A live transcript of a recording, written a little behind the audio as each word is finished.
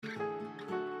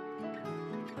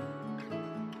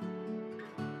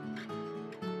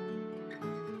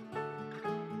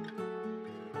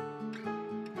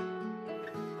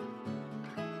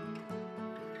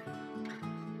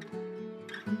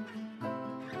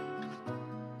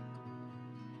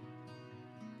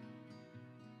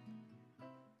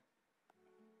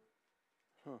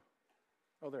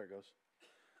there it goes.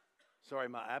 Sorry,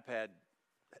 my iPad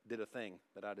did a thing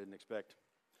that I didn't expect.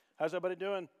 How's everybody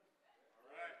doing?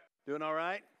 All right. Doing all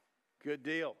right? Good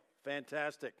deal.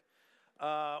 Fantastic.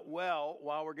 Well,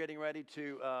 while we're getting ready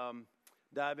to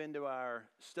dive into our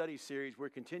study series, we're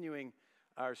continuing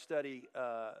our study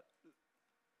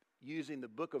using the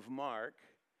book of Mark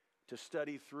to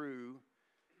study through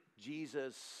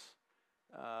Jesus'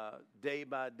 day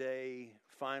by day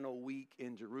final week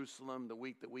in Jerusalem, the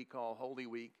week that we call Holy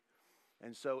Week.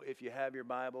 And so if you have your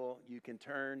Bible, you can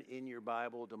turn in your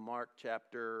Bible to Mark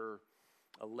chapter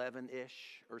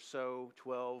 11-ish or so,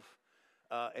 12.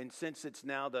 And since it's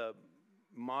now the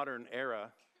modern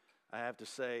era, I have to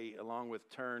say, along with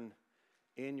turn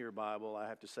in your Bible, I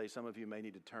have to say some of you may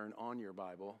need to turn on your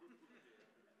Bible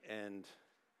and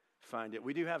find it.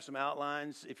 We do have some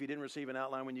outlines. If you didn't receive an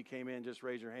outline when you came in, just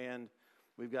raise your hand.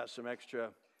 We've got some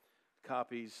extra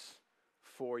copies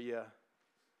for you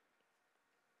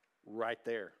right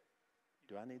there.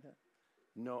 Do I need that?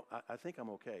 No, I think I'm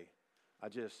okay. I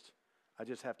just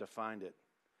have to find it.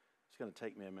 It's going to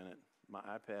take me a minute. My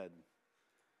iPad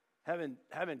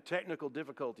having technical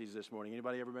difficulties this morning.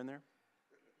 Anybody ever been there?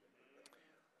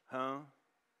 Huh?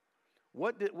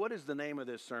 What is the name of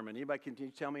this sermon? Anybody can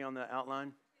you tell me on the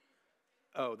outline?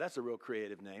 Oh, that's a real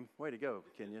creative name. Way to go,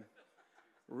 Kenyon.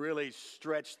 Really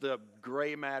stretched the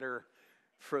gray matter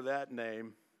for that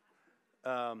name.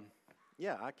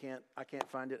 Yeah, I can't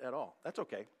find it at all. That's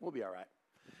okay. We'll be all right.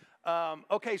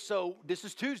 Okay, so this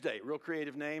is Tuesday, real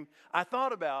creative name. I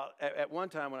thought about, at one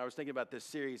time when I was thinking about this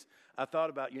series, I thought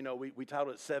about, we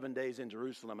titled it 7 Days in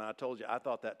Jerusalem, and I told you I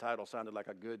thought that title sounded like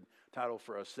a good title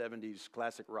for a 70s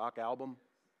classic rock album.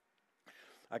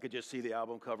 I could just see the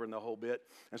album cover and the whole bit.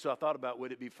 And so I thought about,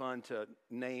 would it be fun to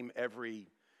name every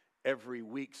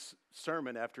week's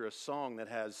sermon after a song that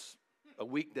has a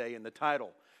weekday in the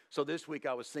title. So this week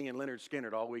I was singing Leonard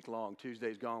Skinner all week long.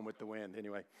 Tuesday's Gone with the Wind,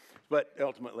 anyway. But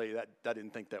ultimately, I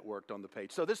didn't think that worked on the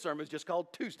page. So this sermon is just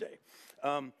called Tuesday.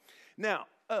 Now,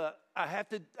 I have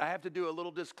to do a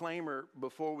little disclaimer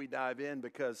before we dive in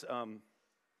because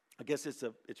I guess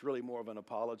it's really more of an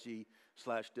apology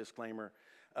 / disclaimer.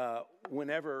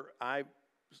 Whenever I,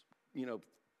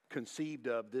 conceived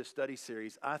of this study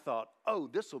series, I thought,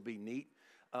 this will be neat.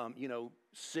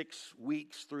 6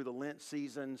 weeks through the Lent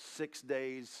season, 6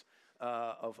 days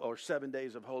or 7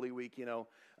 days of Holy Week,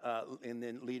 and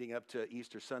then leading up to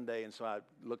Easter Sunday. And so I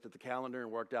looked at the calendar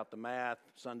and worked out the math,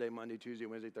 Sunday, Monday, Tuesday,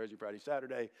 Wednesday, Thursday, Friday,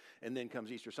 Saturday, and then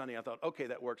comes Easter Sunday. I thought, okay,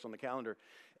 that works on the calendar.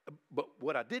 But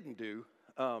what I didn't do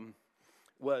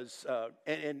was,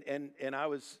 and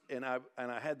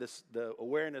I had the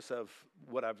awareness of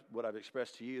what I've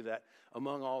expressed to you, that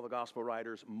among all the gospel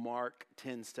writers, Mark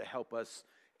tends to help us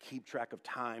keep track of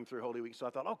time through Holy Week. So I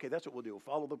thought, okay, that's what we'll do. We'll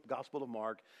follow the Gospel of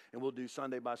Mark, and we'll do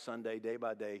Sunday by Sunday, day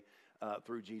by day,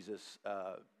 through Jesus,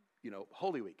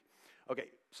 Holy Week. Okay,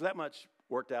 so that much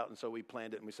worked out, and so we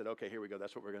planned it, and we said, okay, here we go.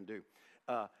 That's what we're going to do.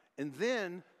 And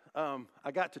then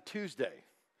I got to Tuesday,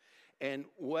 and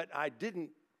what I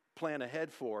didn't plan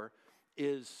ahead for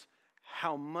is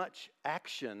how much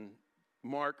action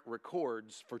Mark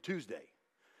records for Tuesday.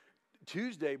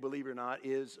 Tuesday, believe it or not,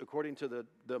 is, according to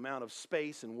the amount of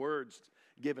space and words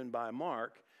given by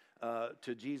Mark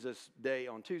to Jesus' day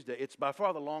on Tuesday, it's by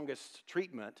far the longest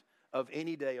treatment of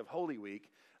any day of Holy Week,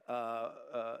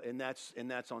 and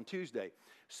that's on Tuesday.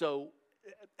 So,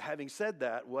 having said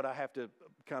that, what I have to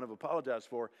kind of apologize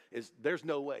for is there's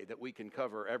no way that we can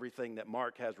cover everything that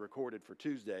Mark has recorded for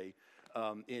Tuesday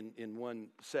in one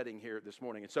setting here this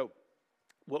morning. And so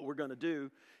what we're going to do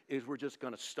is we're just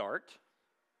going to start,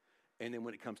 and then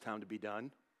when it comes time to be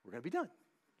done, we're going to be done.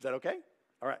 Is that okay?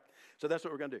 All right. So that's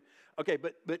what we're going to do. Okay,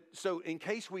 but so in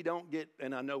case we don't get,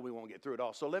 and I know we won't get through it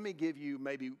all, so let me give you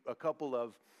maybe a couple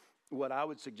of what I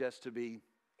would suggest to be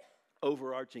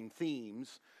overarching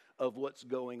themes of what's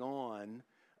going on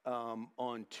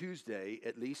Tuesday.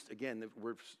 At least, again,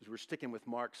 we're sticking with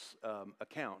Mark's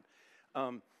account.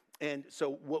 And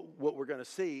so what we're going to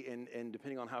see, and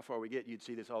depending on how far we get, you'd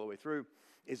see this all the way through,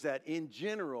 is that in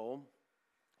general,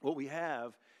 what we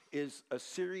have is a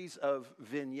series of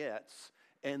vignettes,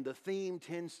 and the theme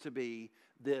tends to be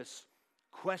this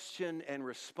question and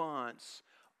response,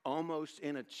 almost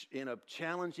in a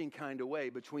challenging kind of way,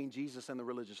 between Jesus and the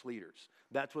religious leaders.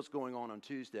 That's what's going on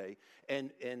Tuesday.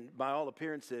 And by all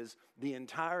appearances, the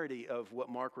entirety of what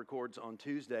Mark records on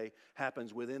Tuesday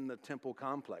happens within the temple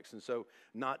complex. And so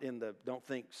not in don't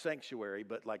think sanctuary,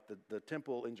 but like the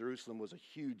temple in Jerusalem was a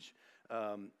huge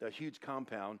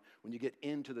compound. When you get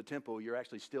into the temple, you're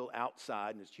actually still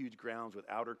outside, and it's huge grounds with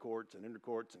outer courts and inner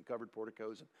courts and covered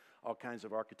porticos and all kinds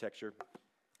of architecture.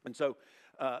 And so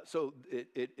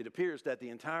it appears that the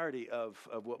entirety of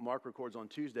what Mark records on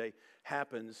Tuesday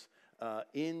happens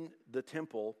in the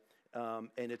temple,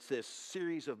 and it's this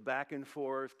series of back and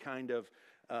forth kind of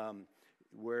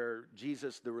where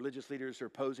the religious leaders are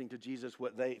posing to Jesus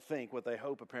what they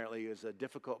hope apparently is a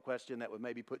difficult question that would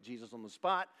maybe put Jesus on the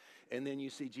spot. And then you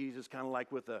see Jesus kind of like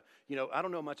with I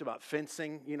don't know much about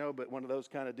fencing, but one of those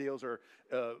kind of deals, or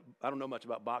I don't know much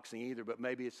about boxing either, but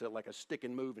maybe it's like a stick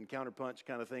and move and counterpunch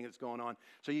kind of thing that's going on.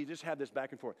 So you just have this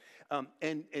back and forth.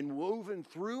 And woven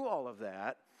through all of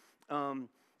that,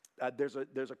 there's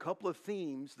a couple of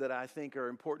themes that I think are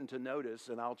important to notice,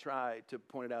 and I'll try to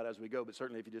point it out as we go, but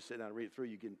certainly if you just sit down and read it through,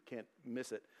 you can't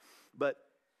miss it. But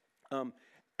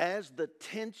as the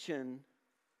tension,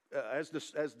 as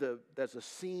the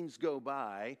scenes go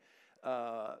by,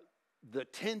 the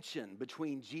tension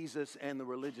between Jesus and the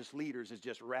religious leaders is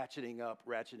just ratcheting up.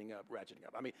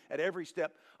 I mean, at every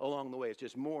step along the way, it's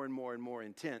just more and more and more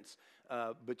intense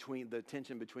between the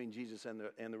tension between Jesus and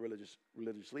the religious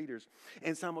leaders.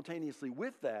 And simultaneously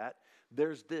with that,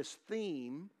 there's this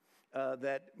theme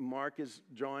that Mark is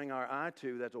drawing our eye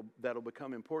to that'll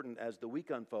become important as the week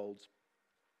unfolds,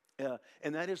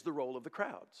 and that is the role of the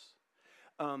crowds.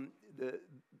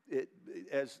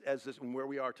 Where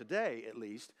we are today, at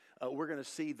least, we're going to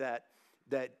see that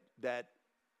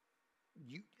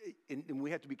and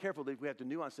we have to be careful that we have to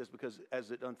nuance this, because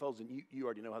as it unfolds, and you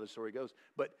already know how the story goes,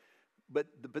 but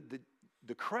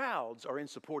the crowds are in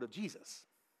support of Jesus.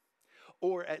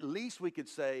 Or at least we could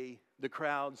say the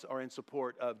crowds are in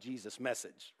support of Jesus'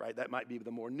 message, right? That might be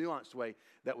the more nuanced way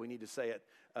that we need to say it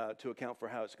to account for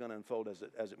how it's going to unfold as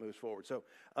it moves forward. So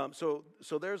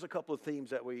there's a couple of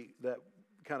themes that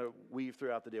kind of weave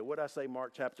throughout the deal. What did I say,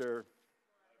 Mark chapter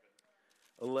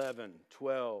 11,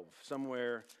 12,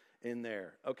 somewhere in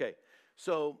there. Okay,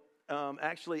 so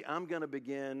actually I'm going to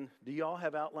begin. Do y'all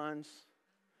have outlines?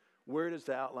 Where does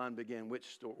the outline begin?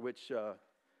 Which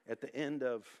at the end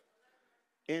of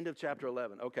chapter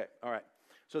 11. Okay, all right.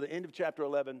 So the end of chapter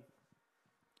 11,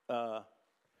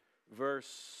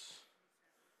 verse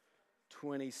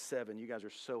 27. You guys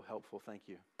are so helpful. Thank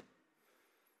you.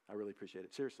 I really appreciate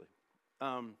it. Seriously.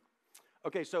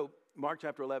 Okay, so Mark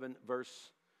chapter 11,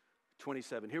 verse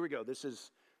 27. Here we go. This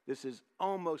is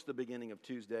almost the beginning of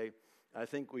Tuesday. I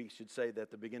think we should say that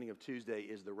the beginning of Tuesday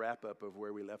is the wrap-up of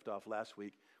where we left off last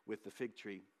week with the fig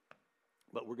tree.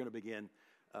 But we're going to begin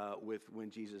with when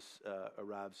Jesus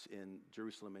arrives in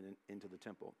Jerusalem and into the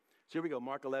temple. So here we go,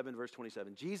 Mark 11, verse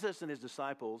 27. Jesus and his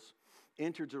disciples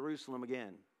entered Jerusalem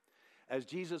again. As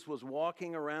Jesus was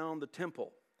walking around the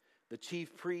temple, the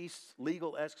chief priests,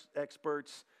 legal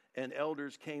experts, and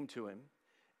elders came to him,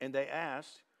 and they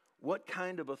asked, "What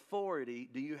kind of authority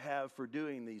do you have for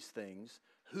doing these things?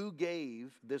 Who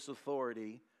gave this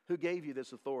authority? Who gave you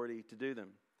this authority to do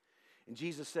them?" And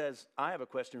Jesus says, "I have a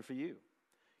question for you.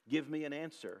 Give me an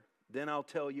answer, then I'll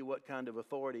tell you what kind of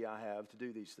authority I have to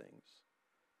do these things."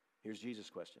 Here's Jesus'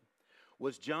 question.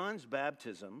 "Was John's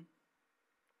baptism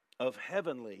of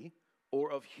heavenly or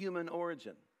of human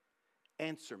origin?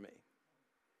 Answer me."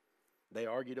 They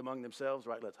argued among themselves,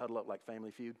 right? Let's huddle up like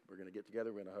Family Feud. We're going to get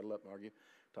together. We're going to huddle up and argue,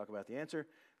 talk about the answer.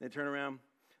 They turn around.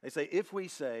 They say, "If we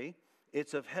say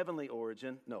it's of heavenly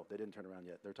origin," no, they didn't turn around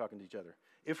yet. They're talking to each other.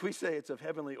 "If we say it's of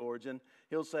heavenly origin,"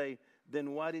 he'll say,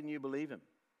 "then why didn't you believe him?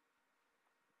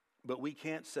 But we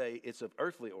can't say it's of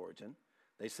earthly origin."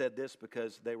 They said this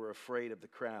because they were afraid of the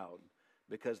crowd,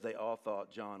 because they all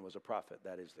thought John was a prophet.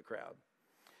 That is the crowd.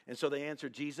 And so they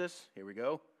answered Jesus. Here we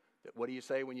go. What do you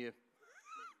say when you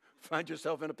find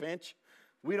yourself in a pinch?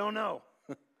 "We don't know."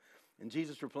 And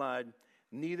Jesus replied,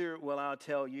 "Neither will I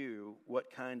tell you what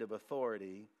kind of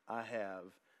authority I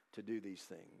have to do these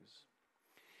things."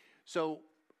 So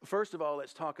first of all,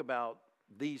 let's talk about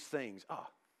these things.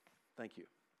 Thank you.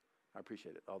 I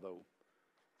appreciate it. Although,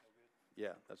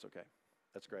 yeah, that's okay.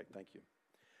 That's great. Thank you.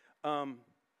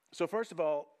 So first of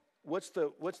all, what's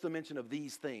the mention of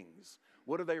these things?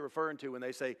 What are they referring to when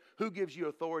they say, "Who gives you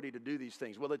authority to do these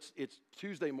things?" Well, it's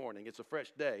Tuesday morning. It's a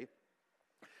fresh day.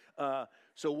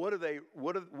 So what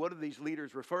are these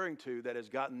leaders referring to that has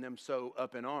gotten them so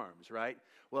up in arms, right?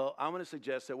 Well, I'm going to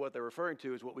suggest that what they're referring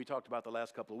to is what we talked about the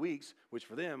last couple of weeks, which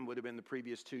for them would have been the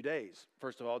previous 2 days.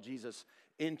 First of all, Jesus'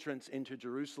 entrance into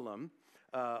Jerusalem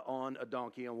on a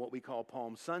donkey on what we call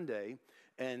Palm Sunday.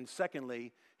 And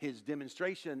secondly, his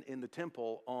demonstration in the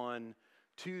temple on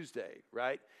Tuesday,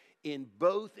 right? In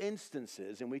both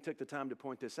instances, and we took the time to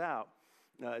point this out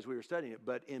as we were studying it,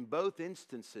 but in both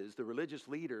instances, the religious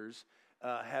leaders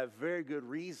have very good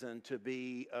reason to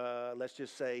be, let's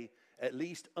just say, at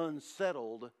least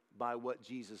unsettled by what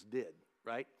Jesus did.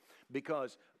 right?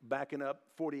 Because backing up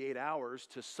 48 hours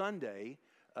to Sunday,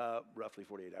 roughly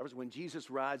 48 hours, when Jesus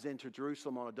rides into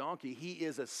Jerusalem on a donkey, he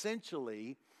is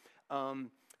essentially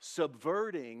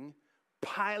subverting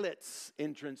Pilate's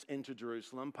entrance into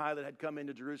Jerusalem. Pilate had come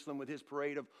into Jerusalem with his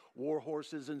parade of war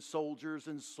horses and soldiers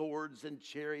and swords and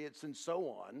chariots and so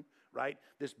on, right?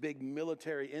 This big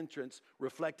military entrance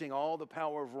reflecting all the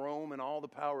power of Rome and all the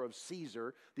power of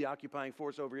Caesar, the occupying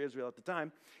force over Israel at the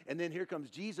time. And then here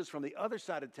comes Jesus from the other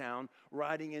side of town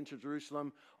riding into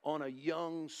Jerusalem on a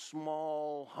young,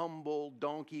 small, humble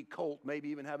donkey colt, maybe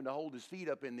even having to hold his feet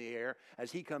up in the air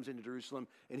as he comes into Jerusalem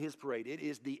in his parade. It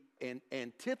is the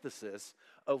antithesis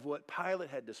of what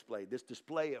Pilate had displayed, this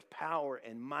display of power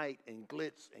and might and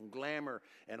glitz and glamour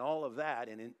and all of that,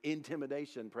 and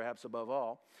intimidation perhaps above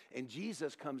all. And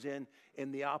Jesus comes in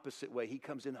the opposite way. He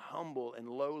comes in humble and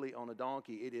lowly on a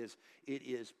donkey. It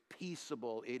is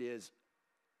peaceable. It is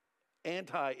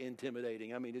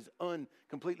anti-intimidating. I mean, it's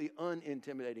completely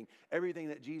unintimidating. Everything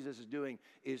that Jesus is doing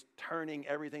is turning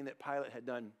everything that Pilate had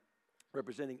done,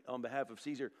 representing on behalf of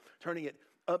Caesar, turning it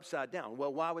upside down.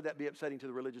 Well, why would that be upsetting to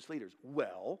the religious leaders?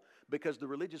 Well, because the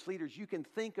religious leaders, you can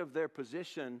think of their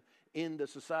position in the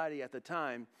society at the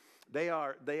time. They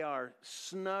are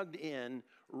snugged in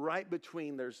right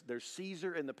between there's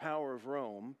Caesar and the power of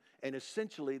Rome, and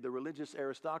essentially the religious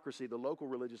aristocracy, the local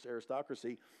religious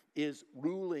aristocracy, is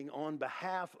ruling on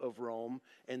behalf of Rome,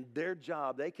 and their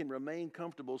job, they can remain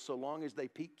comfortable so long as they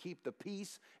keep the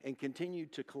peace and continue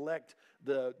to collect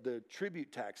the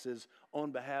tribute taxes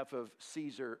on behalf of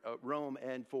Caesar, Rome,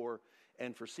 and for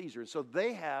Caesar. So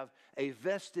they have a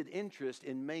vested interest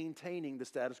in maintaining the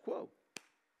status quo.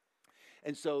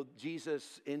 And so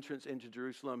Jesus' entrance into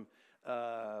Jerusalem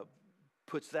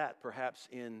puts that perhaps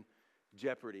in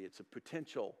jeopardy. It's a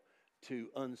potential to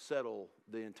unsettle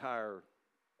the entire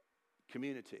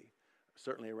community,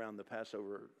 certainly around the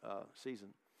Passover season.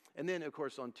 And then, of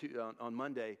course, on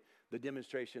Monday, the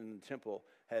demonstration in the temple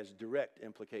has direct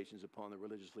implications upon the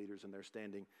religious leaders and their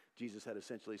standing. Jesus had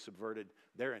essentially subverted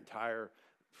their entire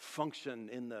function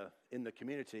in the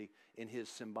community in his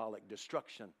symbolic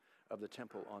destruction of the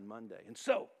temple on Monday. And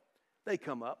so they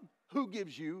come up. Who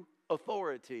gives you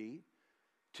authority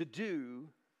to do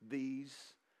these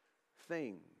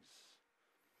things?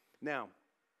 Now,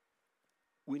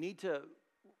 we need to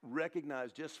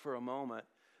recognize just for a moment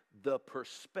the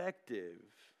perspective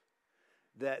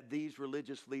that these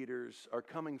religious leaders are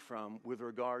coming from with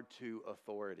regard to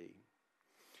authority.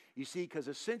 You see, because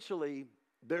essentially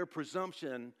their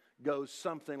presumption goes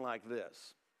something like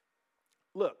this.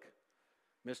 Look,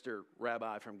 Mr.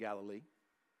 Rabbi from Galilee,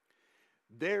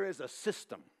 there is a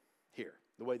system here,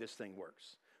 the way this thing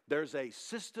works. There's a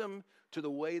system to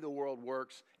the way the world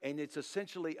works, and it's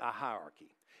essentially a hierarchy.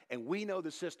 And we know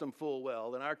the system full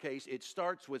well. In our case, it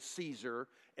starts with Caesar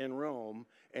and Rome,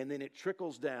 and then it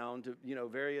trickles down to,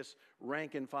 various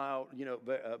rank and file,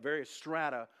 various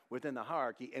strata within the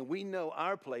hierarchy. And we know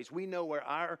our place. We know where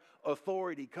our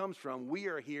authority comes from. We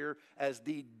are here as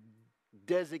the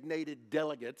designated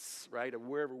delegates, right, of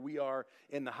wherever we are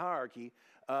in the hierarchy.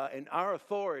 And our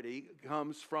authority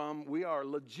comes from, we are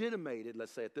legitimated,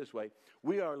 let's say it this way,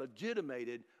 we are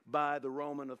legitimated by the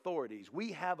Roman authorities.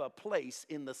 We have a place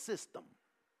in the system.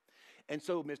 And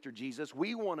so, Mr. Jesus,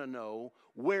 we want to know,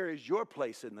 where is your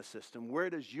place in the system? Where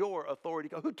does your authority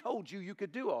go? Who told you you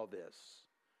could do all this?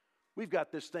 We've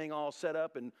got this thing all set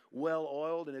up and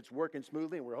well-oiled, and it's working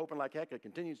smoothly, and we're hoping like heck it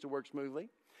continues to work smoothly.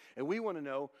 And we want to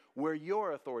know where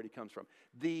your authority comes from.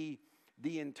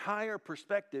 The entire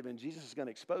perspective, and Jesus is going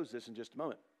to expose this in just a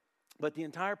moment, but the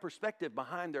entire perspective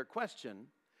behind their question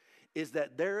is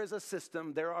that there is a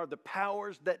system, there are the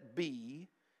powers that be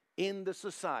in the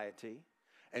society,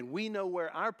 and we know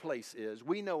where our place is,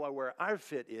 we know where our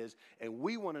fit is, and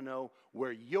we want to know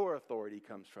where your authority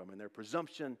comes from. And their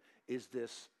presumption is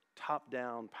this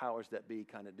top-down powers that be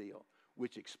kind of deal,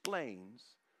 which explains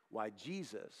why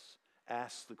Jesus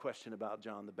asks the question about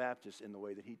John the Baptist in the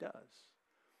way that he does.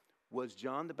 Was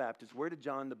John the Baptist, where did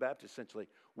John the Baptist essentially,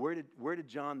 where did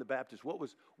John the Baptist, what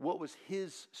was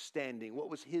his standing, what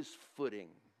was his footing?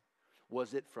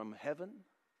 Was it from heaven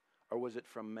or was it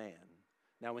from man?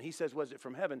 Now when he says was it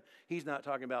from heaven, he's not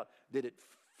talking about did it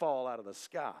fall out of the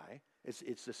sky.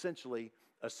 It's essentially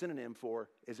a synonym for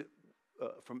is it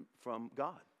from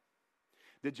God.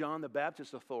 Did John the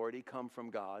Baptist's authority come from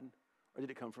God or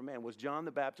did it come from man? Was John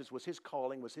the Baptist, was his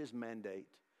calling, was his mandate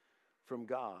from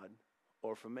God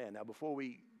or from man? Now, before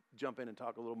we jump in and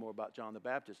talk a little more about John the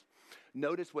Baptist,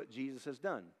 notice what Jesus has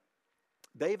done.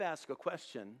 They've asked a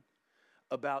question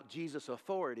about Jesus'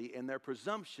 authority, and their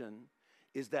presumption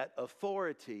is that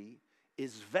authority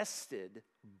is vested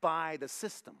by the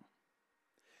system.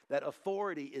 that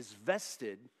authority is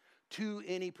vested to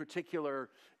any particular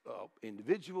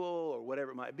individual or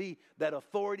whatever it might be, that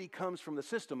authority comes from the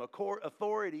system.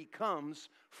 Authority comes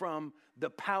from the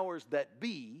powers that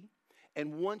be.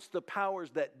 And once the powers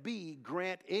that be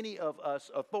grant any of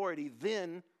us authority,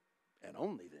 then, and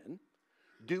only then,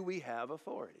 do we have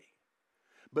authority.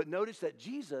 But notice that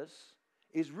Jesus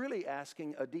is really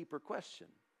asking a deeper question.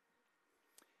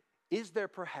 Is there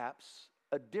perhaps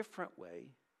a different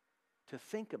way to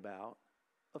think about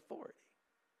authority?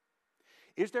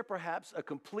 Is there perhaps a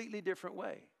completely different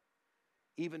way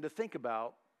even to think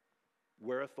about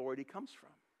where authority comes from?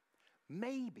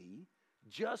 Maybe,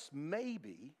 just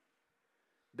maybe,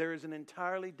 there is an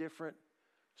entirely different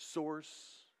source,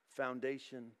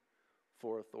 foundation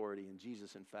for authority, and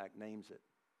Jesus, in fact, names it.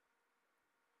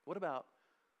 What about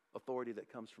authority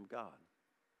that comes from God?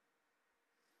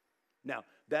 Now,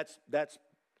 that's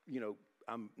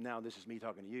now this is me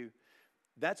talking to you.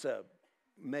 That's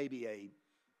maybe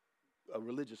a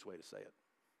religious way to say it.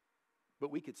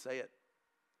 But we could say it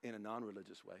in a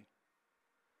non-religious way.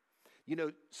 You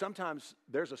know, sometimes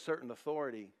there's a certain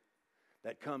authority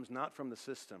that comes not from the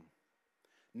system,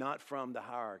 not from the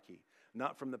hierarchy,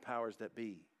 not from the powers that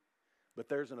be, but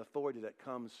there's an authority that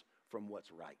comes from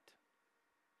what's right.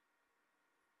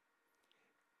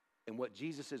 And what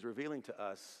Jesus is revealing to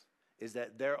us is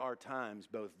that there are times,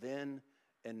 both then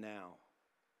and now,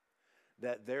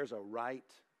 that there's a right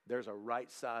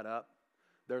side up,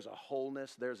 there's a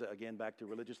wholeness, again, back to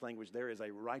religious language, there is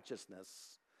a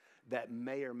righteousness that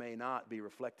may or may not be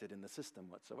reflected in the system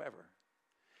whatsoever.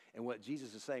 And what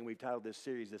Jesus is saying, we've titled this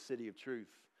series, The City of Truth,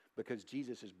 because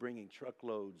Jesus is bringing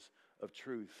truckloads of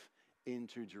truth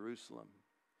into Jerusalem.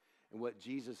 And what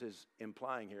Jesus is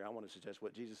implying here, I want to suggest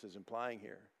what Jesus is implying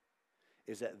here,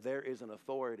 is that there is an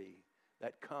authority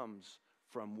that comes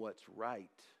from what's right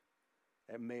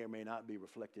that may or may not be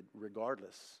reflected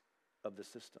regardless of the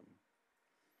system.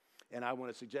 And I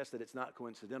want to suggest that it's not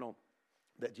coincidental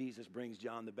that Jesus brings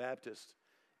John the Baptist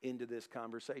into this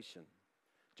conversation.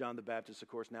 John the Baptist, of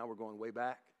course, now we're going way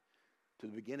back to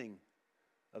the beginning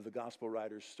of the gospel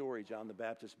writer's story. John the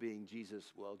Baptist being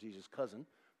Jesus' cousin,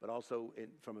 but also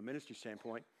from a ministry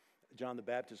standpoint, John the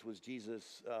Baptist was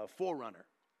Jesus' forerunner,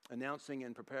 announcing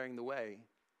and preparing the way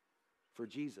for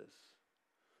Jesus.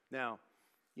 Now,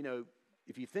 you know,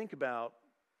 if you think about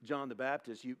John the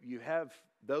Baptist, you have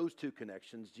those two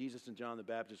connections. Jesus and John the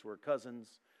Baptist were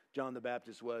cousins. John the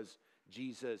Baptist was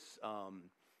Jesus'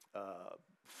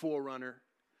 forerunner.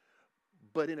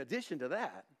 But in addition to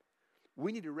that,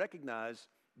 we need to recognize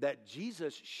that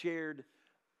Jesus shared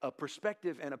a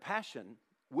perspective and a passion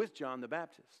with John the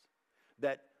Baptist.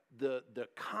 That the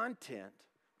content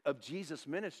of Jesus'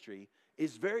 ministry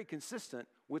is very consistent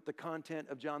with the content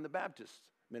of John the Baptist's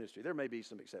ministry. There may be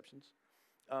some exceptions.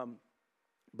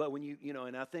 But when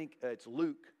and I think it's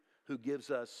Luke who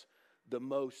gives us the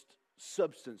most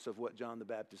substance of what John the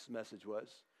Baptist's message was.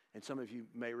 And some of you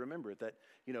may remember it, that,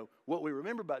 what we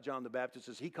remember about John the Baptist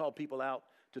is he called people out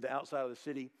to the outside of the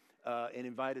city and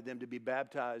invited them to be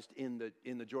baptized in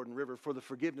the Jordan River for the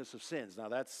forgiveness of sins. Now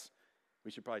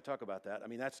we should probably talk about that. I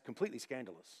mean, that's completely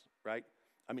scandalous, right?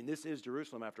 I mean, this is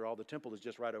Jerusalem after all. The temple is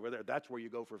just right over there. That's where you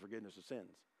go for forgiveness of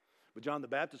sins. But John the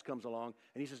Baptist comes along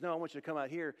and he says, no, I want you to come out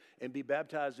here and be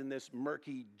baptized in this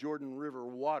murky Jordan River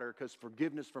water because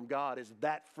forgiveness from God is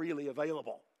that freely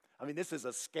available. I mean, this is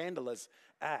a scandalous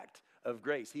act of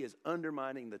grace. He is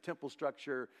undermining the temple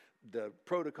structure, the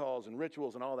protocols and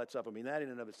rituals and all that stuff. I mean, that in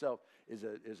and of itself is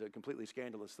a completely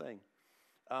scandalous thing.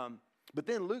 But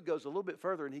then Luke goes a little bit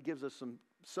further and he gives us some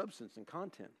substance and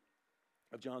content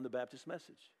of John the Baptist's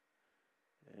message.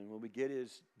 And what we get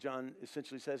is John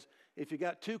essentially says, if you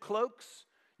got 2 cloaks,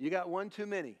 you got one too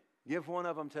many. Give one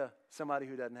of them to somebody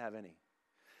who doesn't have any.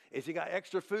 If you got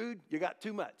extra food, you got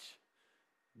too much.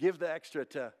 Give the extra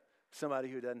to somebody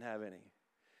who doesn't have any.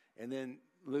 And then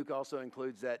Luke also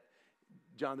includes that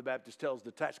John the Baptist tells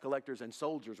the tax collectors and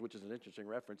soldiers, which is an interesting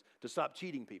reference, to stop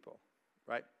cheating people,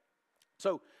 right?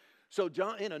 So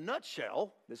John, in a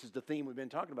nutshell, this is the theme we've been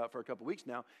talking about for a couple weeks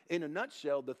now. In a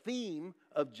nutshell, the theme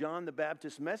of John the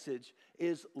Baptist's message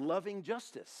is loving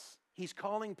justice. He's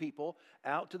calling people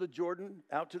out to the Jordan,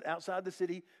 outside the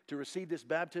city to receive this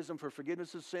baptism for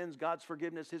forgiveness of sins. God's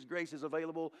forgiveness, His grace is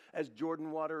available as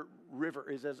Jordan Water River,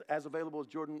 is as available as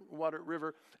Jordan Water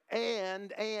River.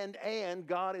 And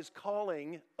God is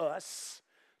calling us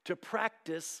to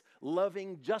practice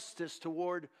loving justice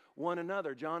toward one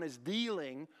another. John is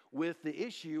dealing with the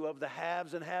issue of the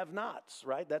haves and have-nots,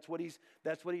 right? That's what he's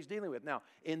dealing with. Now,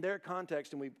 in their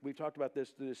context, and we've talked about this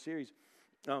through this series,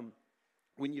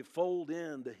 when you fold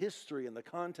in the history and the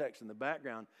context and the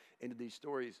background into these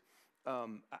stories,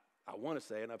 I want to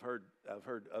say, and I've heard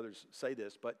others say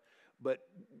this, but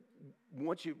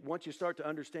once you start to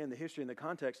understand the history and the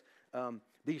context,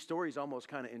 these stories almost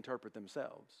kind of interpret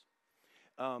themselves.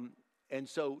 And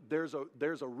so there's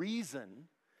a reason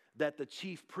that the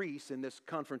chief priests in this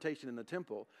confrontation in the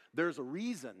temple, there's a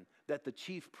reason that the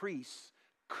chief priests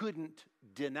couldn't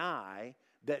deny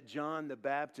that John the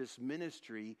Baptist's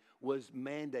ministry was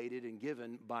mandated and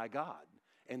given by God.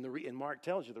 And Mark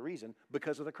tells you the reason,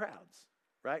 because of the crowds,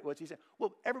 right? What's he saying?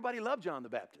 Well, everybody loved John the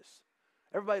Baptist.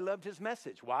 Everybody loved his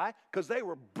message. Why? Because they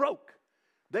were broke.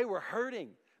 They were hurting.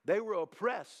 They were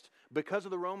oppressed because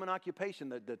of the Roman occupation.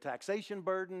 The taxation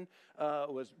burden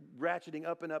was ratcheting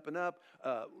up and up and up,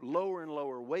 lower and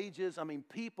lower wages. I mean,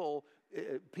 people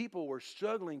were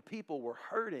struggling. People were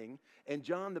hurting. And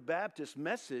John the Baptist's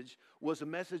message was a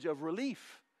message of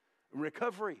relief,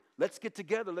 recovery. Let's get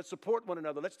together. Let's support one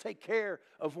another. Let's take care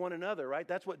of one another, right?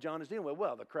 That's what John is dealing with.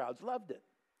 Well, the crowds loved it.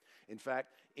 In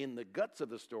fact, in the guts of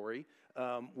the story,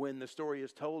 when the story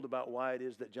is told about why it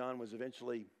is that John was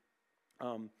eventually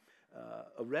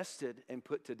arrested and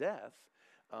put to death,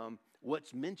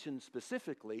 what's mentioned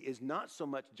specifically is not so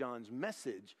much John's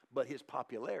message, but his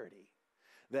popularity.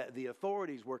 That the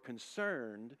authorities were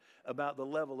concerned about the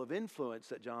level of influence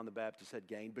that John the Baptist had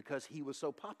gained because he was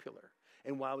so popular.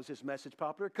 And why was his message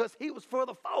popular? Because he was for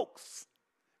the folks,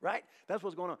 right? That's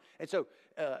what's going on. And so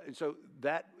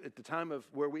that, at the time of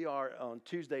where we are on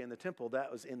Tuesday in the temple, that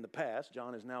was in the past.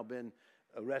 John has now been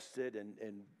arrested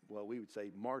and well, we would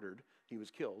say martyred. He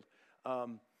was killed.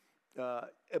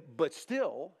 But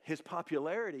still, his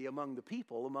popularity among the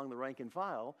people, among the rank and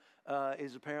file,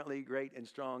 is apparently great and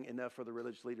strong enough for the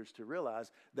religious leaders to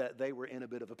realize that they were in a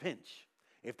bit of a pinch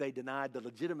if they denied the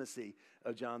legitimacy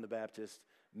of John the Baptist's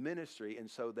ministry,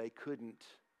 and so they couldn't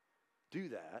do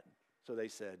that. So they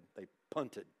said, they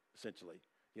punted, essentially.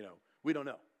 We don't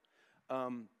know.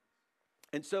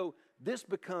 And so this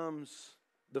becomes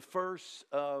the first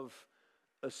of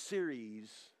a series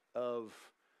of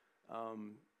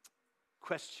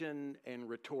question and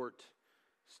retort,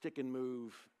 stick and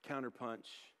move, counterpunch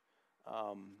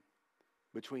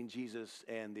between Jesus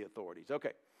and the authorities.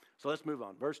 Okay, so let's move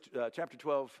on. Chapter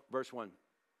 12, verse 1.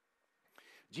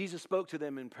 Jesus spoke to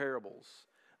them in parables.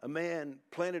 A man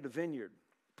planted a vineyard,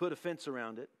 put a fence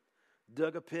around it,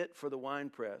 dug a pit for the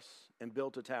winepress, and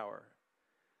built a tower.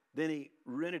 Then he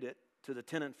rented it to the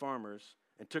tenant farmers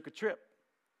and took a trip.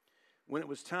 When it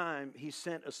was time, he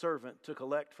sent a servant to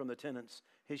collect from the tenants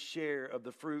his share of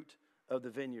the fruit of the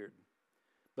vineyard.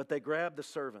 But they grabbed the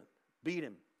servant, beat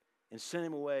him, and sent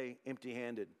him away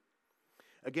empty-handed.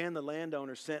 Again, the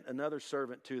landowner sent another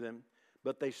servant to them,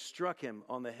 but they struck him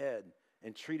on the head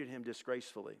and treated him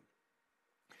disgracefully.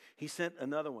 He sent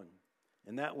another one,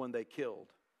 and that one they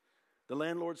killed. The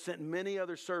landlord sent many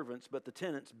other servants, but the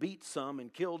tenants beat some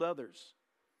and killed others.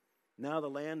 Now the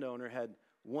landowner had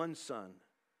one son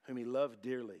whom he loved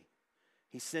dearly.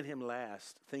 He sent him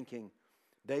last, thinking,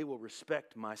 they will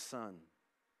respect my son.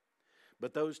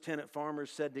 But those tenant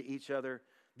farmers said to each other,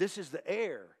 this is the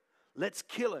heir. Let's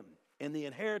kill him, and the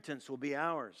inheritance will be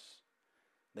ours.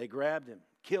 They grabbed him,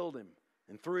 killed him,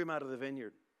 and threw him out of the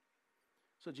vineyard.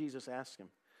 So Jesus asked him,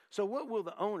 so what will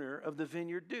the owner of the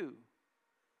vineyard do?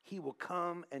 He will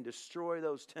come and destroy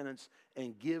those tenants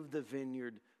and give the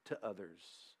vineyard to others.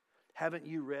 Haven't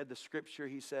you read the scripture?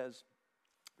 He says,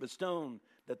 the stone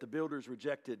that the builders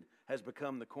rejected has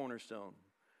become the cornerstone.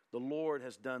 The Lord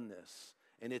has done this,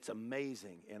 and it's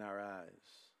amazing in our eyes.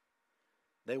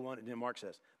 Mark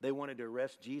says, they wanted to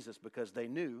arrest Jesus because they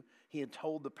knew he had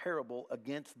told the parable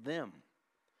against them.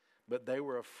 But they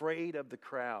were afraid of the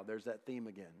crowd. There's that theme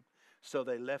again. So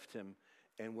they left him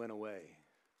and went away.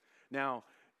 Now,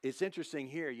 it's interesting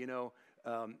here,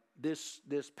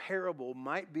 this parable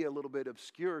might be a little bit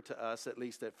obscure to us, at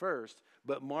least at first,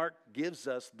 but Mark gives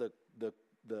us the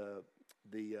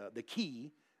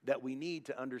key that we need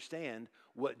to understand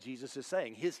what Jesus is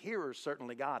saying. His hearers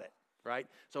certainly got it, right?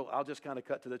 So I'll just kind of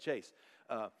cut to the chase.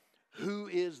 Who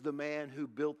is the man who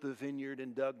built the vineyard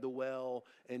and dug the well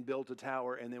and built a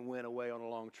tower and then went away on a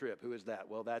long trip? Who is that?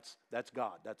 Well, that's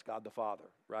God. That's God the Father,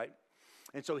 right?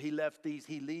 And so he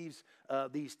leaves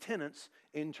these tenants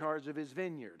in charge of his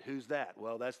vineyard. Who's that?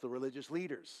 Well, that's the religious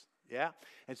leaders. Yeah?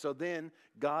 And so then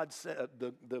God,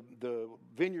 the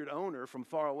vineyard owner from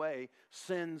far away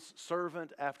sends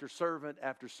servant after servant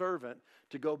after servant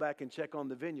to go back and check on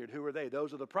the vineyard. Who are they?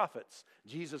 Those are the prophets.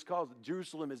 Jesus calls it,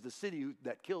 Jerusalem is the city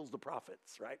that kills the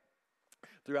prophets, right?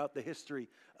 Throughout the history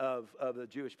of the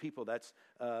Jewish people, that's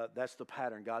the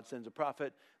pattern. God sends a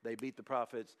prophet, they beat the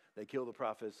prophets, they kill the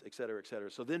prophets, et cetera, et cetera.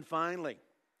 So then finally,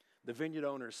 the vineyard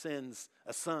owner sends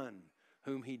a son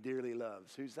whom he dearly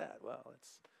loves. Who's that? Well,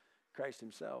 it's Christ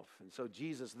himself. And so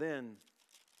Jesus then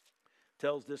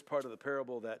tells this part of the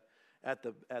parable that at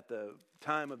the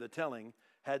time of the telling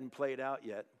hadn't played out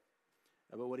yet.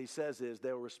 But what he says is,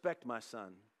 they'll respect my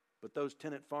son. But those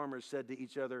tenant farmers said to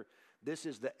each other, this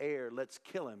is the heir, let's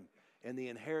kill him, and the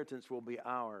inheritance will be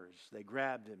ours. They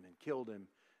grabbed him and killed him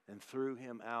and threw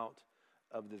him out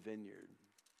of the vineyard.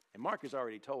 And Mark has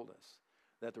already told us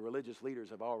that the religious leaders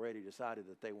have already decided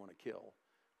that they want to kill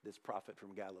this prophet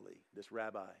from Galilee, this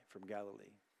rabbi from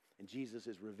Galilee. And Jesus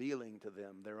is revealing to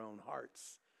them their own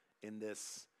hearts in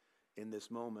this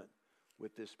moment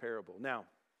with this parable. Now,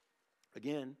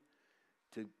 again,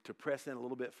 to press in a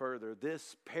little bit further,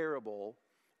 this parable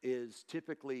is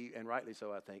typically, and rightly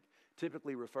so I think,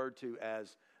 typically referred to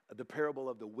as the parable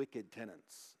of the wicked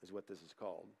tenants, is what this is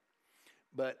called.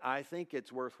 But I think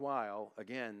it's worthwhile,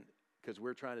 again, because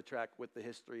we're trying to track with the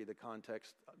history, the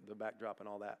context, the backdrop, and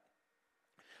all that.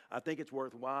 I think it's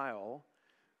worthwhile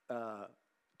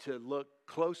to look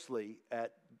closely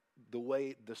at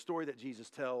the story that Jesus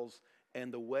tells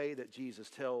and the way that Jesus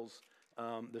tells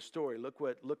the story. Look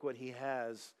what he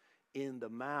has in the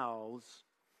mouths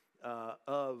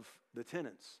of the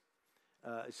tenants.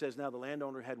 It says, now the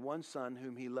landowner had one son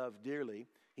whom he loved dearly.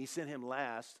 He sent him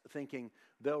last, thinking,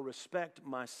 they'll respect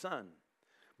my son.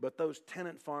 But those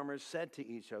tenant farmers said to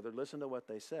each other, listen to what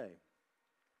they say.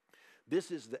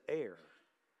 This is the heir.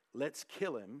 Let's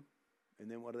kill him. And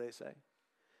then what do they say?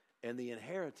 And the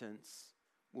inheritance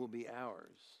will be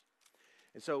ours.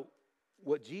 And so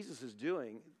what Jesus is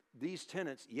doing, these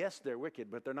tenants, yes, they're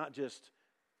wicked, but they're not just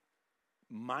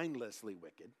mindlessly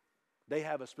wicked. They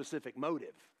have a specific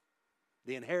motive.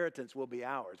 The inheritance will be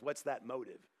ours. What's that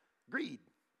motive? Greed.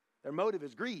 Their motive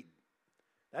is greed.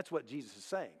 That's what Jesus is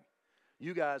saying.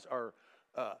 You guys are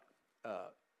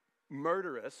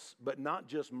murderous, but not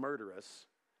just murderous.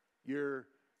 You're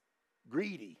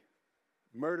greedy.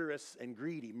 Murderous and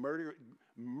greedy.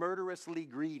 Murderously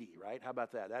greedy, right? How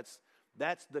about that?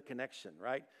 That's the connection,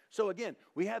 right? So again,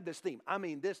 we have this theme. I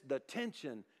mean, the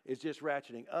tension is just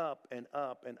ratcheting up and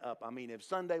up and up. I mean, if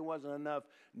Sunday wasn't enough,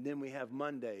 then we have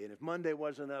Monday. And if Monday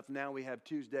wasn't enough, now we have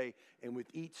Tuesday. And with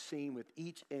each scene, with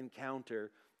each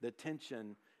encounter, the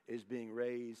tension is being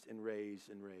raised and raised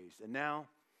and raised. And now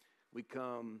we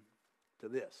come to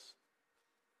this.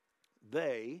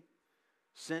 They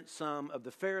sent some of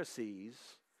the Pharisees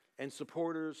and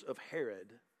supporters of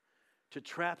Herod to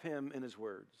trap him in his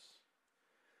words.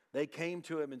 They came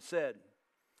to him and said,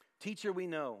 Teacher, we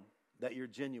know that you're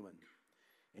genuine,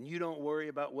 and you don't worry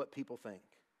about what people think.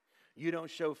 You don't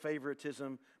show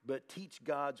favoritism, but teach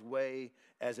God's way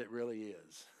as it really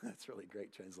is. That's really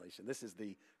great translation. This is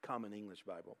the Common English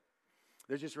Bible.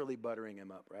 They're just really buttering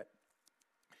him up, right?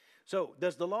 So,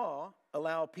 does the law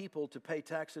allow people to pay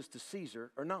taxes to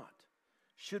Caesar or not?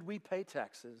 Should we pay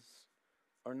taxes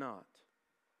or not?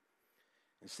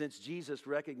 And since Jesus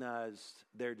recognized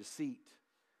their deceit,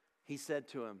 he said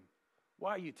to him,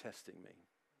 why are you testing me?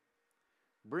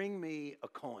 Bring me a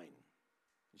coin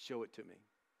and show it to me.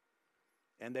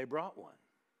 And they brought one.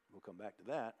 We'll come back to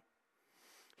that.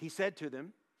 He said to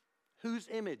them, whose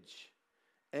image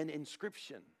and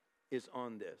inscription is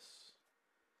on this?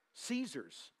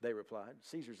 Caesar's, they replied.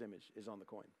 Caesar's image is on the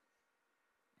coin.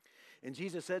 And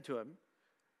Jesus said to him,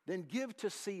 then give to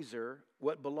Caesar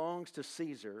what belongs to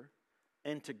Caesar,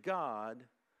 and to God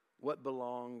what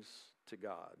belongs to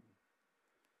God.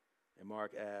 And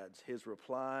Mark adds, his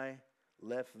reply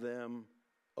left them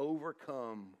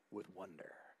overcome with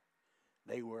wonder.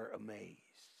 They were amazed.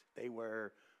 They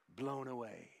were blown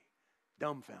away,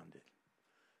 dumbfounded,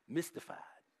 mystified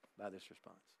by this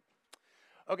response.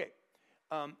 Okay,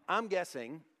 I'm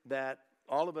guessing that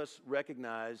all of us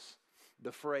recognize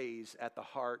the phrase at the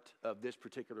heart of this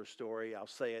particular story. I'll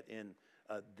say it in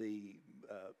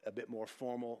a bit more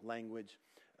formal language.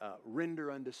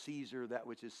 Render unto Caesar that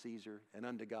which is Caesar, and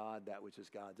unto God that which is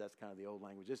God's. That's kind of the old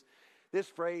language. This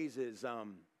phrase is,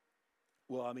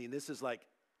 this is like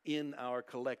in our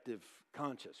collective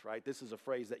conscious, right? This is a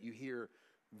phrase that you hear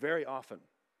very often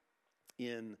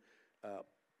in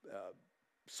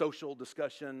social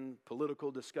discussion,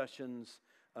 political discussions.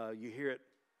 You hear it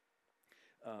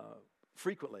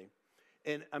frequently.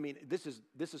 And I mean, this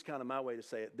is kind of my way to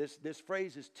say it. This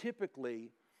phrase is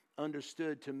typically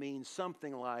understood to mean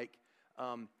something like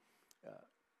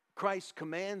Christ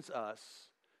commands us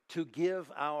to give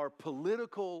our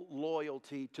political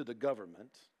loyalty to the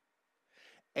government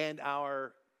and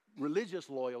our religious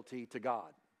loyalty to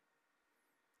God,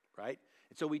 right?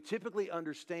 And so we typically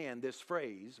understand this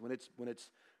phrase when it's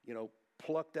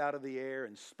plucked out of the air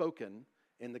and spoken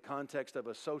in the context of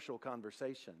a social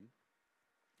conversation.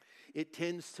 it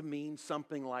tends to mean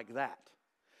something like that.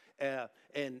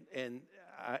 And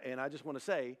I just want to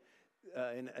say,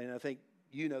 and I think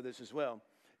you know this as well,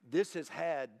 this has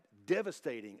had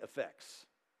devastating effects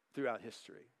throughout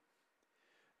history.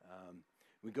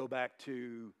 We go back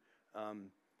to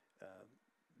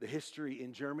the history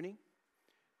in Germany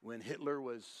when Hitler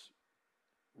was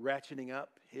ratcheting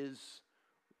up his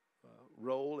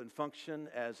role and function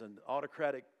as an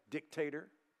autocratic dictator,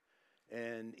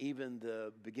 and even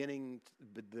the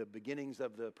beginnings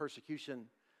of the persecution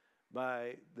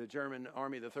by the German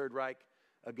army, the Third Reich,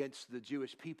 against the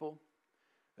Jewish people.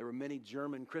 There were many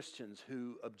German Christians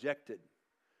who objected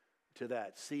to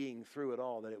that, seeing through it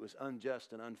all that it was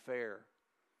unjust and unfair.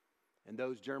 And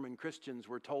those German Christians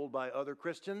were told by other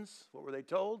Christians, what were they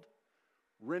told?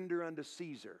 Render unto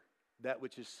Caesar that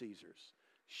which is Caesar's.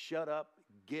 Shut up,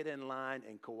 get in line,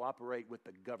 and cooperate with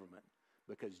the government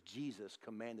because Jesus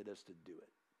commanded us to do it.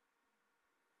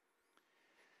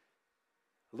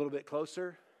 A little bit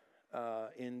closer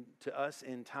to us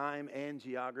in time and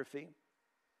geography,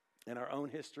 in our own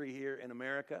history here in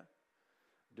America,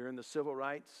 during the Civil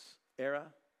Rights era,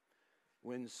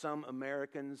 when some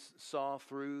Americans saw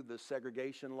through the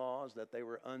segregation laws that they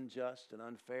were unjust and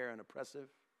unfair and oppressive,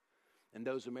 and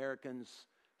those Americans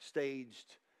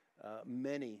staged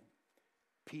many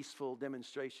peaceful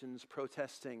demonstrations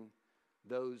protesting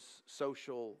those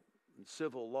social and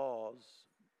civil laws.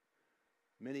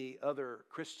 Many other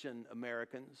Christian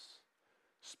Americans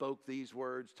spoke these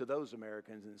words to those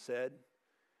Americans and said,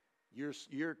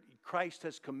 Christ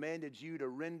has commanded you to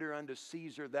render unto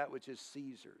Caesar that which is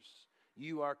Caesar's.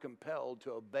 You are compelled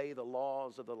to obey the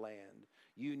laws of the land.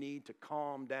 You need to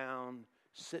calm down,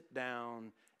 sit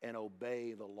down, and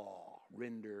obey the law.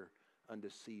 Render unto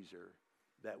Caesar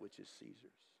that which is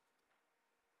Caesar's.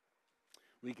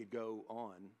 We could go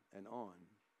on, and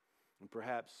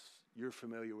perhaps you're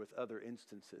familiar with other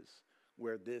instances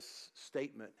where this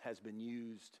statement has been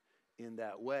used in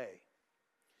that way,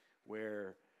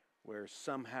 where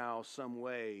somehow, some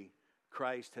way,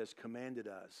 Christ has commanded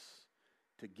us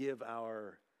to give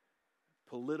our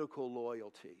political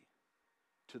loyalty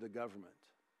to the government,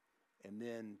 and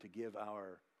then to give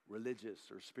our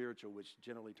religious or spiritual, which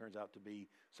generally turns out to be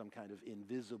some kind of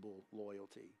invisible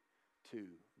loyalty to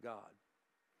God.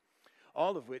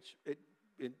 All of which,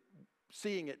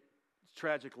 seeing it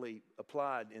tragically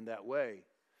applied in that way,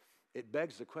 it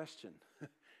begs the question,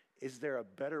 is there a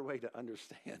better way to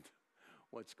understand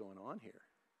what's going on here?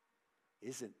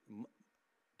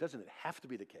 Doesn't it have to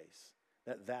be the case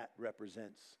that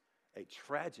represents a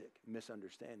tragic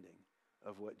misunderstanding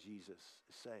of what Jesus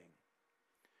is saying?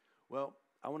 Well,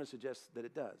 I want to suggest that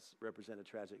it does represent a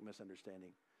tragic misunderstanding,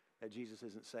 that Jesus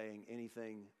isn't saying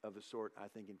anything of the sort. I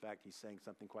think, in fact, he's saying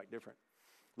something quite different.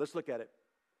 Let's look at it,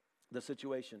 the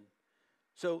situation.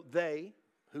 So they,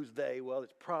 who's they? Well,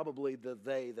 it's probably the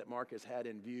they that Mark has had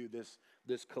in view,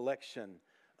 this collection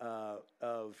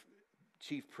of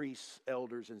chief priests,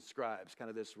 elders, and scribes, kind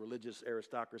of this religious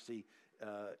aristocracy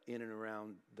in and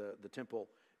around the temple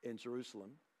in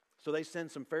Jerusalem. So they send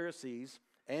some Pharisees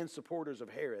and supporters of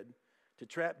Herod to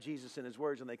trap Jesus in his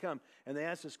words, and they come and they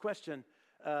ask this question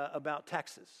about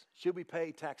taxes. Should we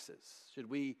pay taxes? Should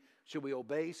we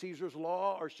obey Caesar's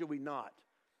law, or should we not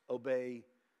obey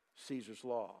Caesar's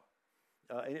law?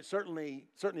 And it's certainly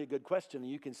a good question.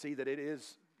 And you can see that it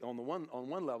is on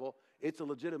one level, it's a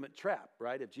legitimate trap,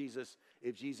 right? If Jesus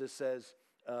says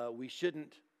we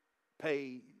shouldn't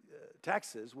pay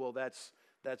taxes, well, that's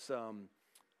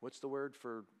what's the word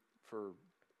for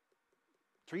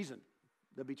treason?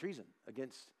 That'd be treason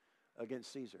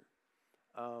against Caesar.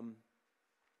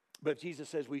 But if Jesus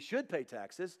says we should pay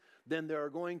taxes, then there are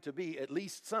going to be at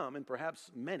least some, and perhaps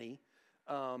many,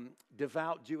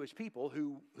 devout Jewish people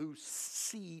who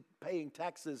see paying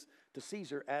taxes to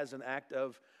Caesar as an act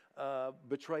of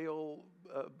betrayal,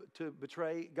 to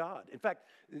betray God. In fact,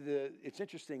 it's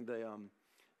interesting,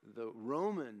 the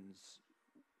Romans'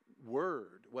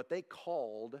 word, what they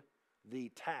called the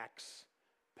tax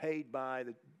paid by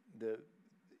the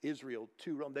Israel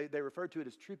to Rome, they referred to it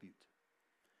as tribute.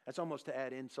 That's almost to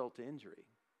add insult to injury.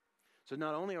 So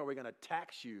not only are we going to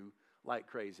tax you like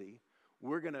crazy,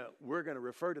 we're going to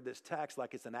refer to this tax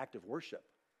like it's an act of worship,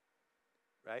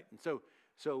 right? And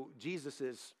so Jesus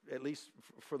is, at least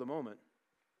for the moment,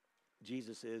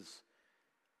 Jesus is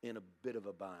in a bit of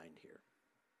a bind here.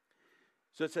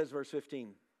 So it says, verse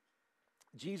 15,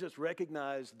 Jesus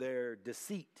recognized their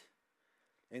deceit,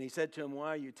 and he said to him, "Why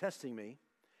are you testing me?"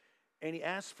 And he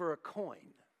asked for a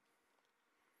coin,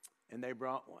 and they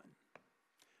brought one.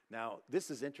 Now, this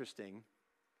is interesting.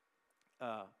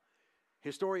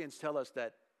 Historians tell us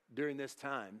that during this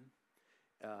time,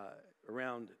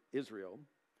 around Israel,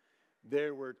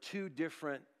 there were two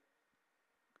different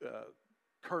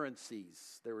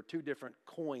currencies. There were two different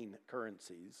coin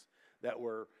currencies that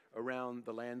were around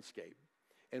the landscape.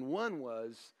 And one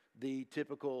was the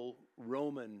typical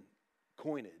Roman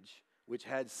coinage, which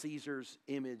had Caesar's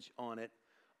image on it,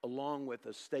 along with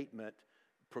a statement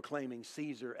proclaiming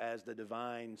Caesar as the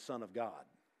divine Son of God,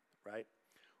 right?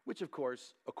 Which, of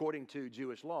course, according to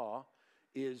Jewish law,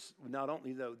 is not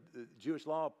only, though, the Jewish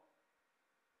law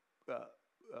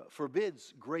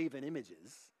forbids graven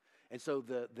images, and so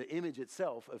the image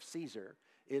itself of Caesar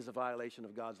is a violation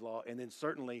of God's law, and then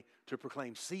certainly to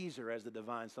proclaim Caesar as the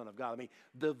divine Son of God. I mean,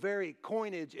 the very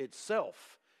coinage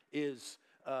itself is,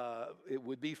 it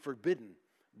would be forbidden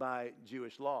by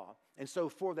Jewish law. And so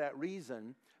for that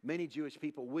reason, many Jewish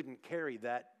people wouldn't carry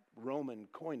that Roman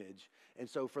coinage. And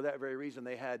so for that very reason,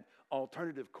 they had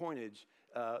alternative coinage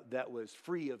that was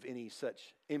free of any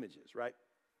such images, right?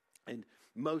 And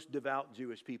most devout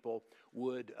Jewish people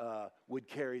would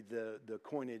carry the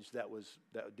coinage that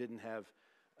didn't have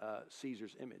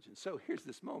Caesar's image. And so here's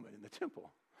this moment in the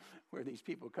temple where these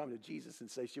people come to Jesus and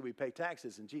say, should we pay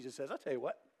taxes? And Jesus says, I'll tell you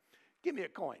what, give me a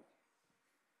coin.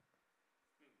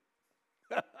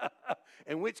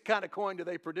 And which kind of coin do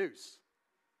they produce?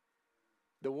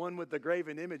 The one with the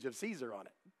graven image of Caesar on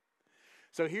it.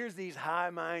 So here's these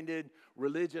high-minded,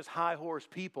 religious, high-horse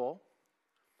people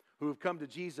who have come to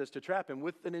Jesus to trap him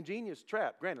with an ingenious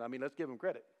trap. Granted, I mean, let's give them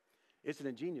credit. It's an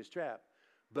ingenious trap.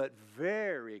 But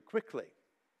very quickly,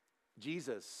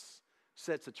 Jesus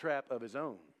sets a trap of his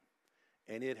own,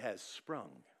 and it has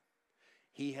sprung.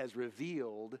 He has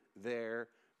revealed their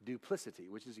duplicity,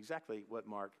 which is exactly what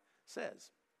Mark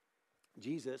says.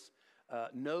 Jesus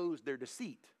knows their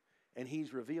deceit, and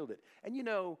he's revealed it. And you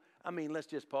know, I mean, let's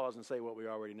just pause and say what we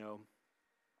already know.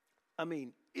 I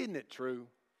mean, isn't it true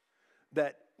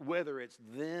that whether it's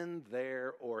then,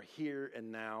 there, or here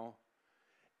and now,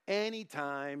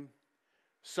 anytime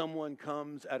someone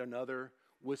comes at another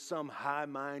with some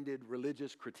high-minded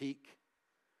religious critique,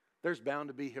 there's bound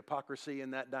to be hypocrisy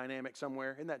in that dynamic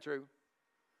somewhere. Isn't that true?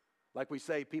 Like we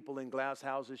say, people in glass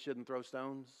houses shouldn't throw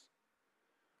stones,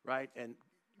 right? And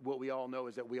what we all know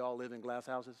is that we all live in glass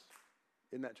houses.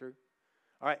 Isn't that true?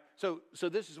 All right, so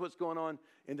this is what's going on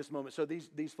in this moment. So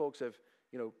these folks have,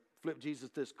 flipped Jesus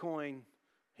this coin.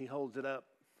 He holds it up.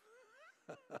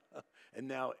 And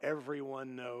now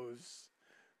everyone knows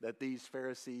that these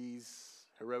Pharisees,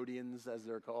 Herodians as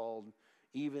they're called,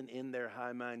 even in their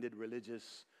high-minded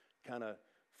religious kind of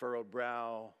furrowed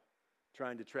brow,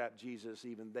 trying to trap Jesus,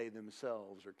 even they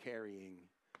themselves are carrying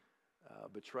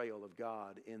betrayal of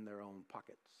God in their own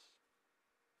pockets.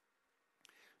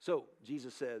 So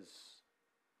Jesus says,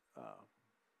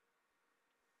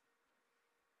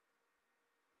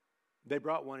 they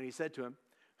brought one and he said to him,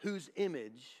 whose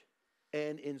image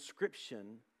and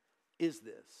inscription is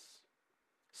this?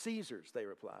 Caesar's, they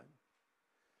replied.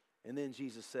 And then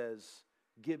Jesus says,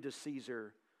 give to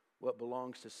Caesar what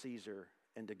belongs to Caesar,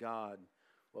 and to God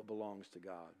what belongs to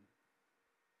God.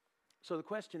 So the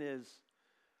question is,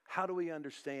 how do we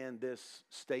understand this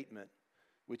statement,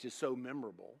 which is so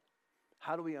memorable?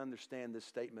 How do we understand this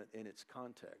statement in its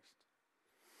context?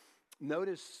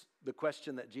 Notice the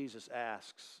question that Jesus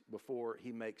asks before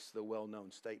he makes the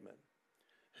well-known statement.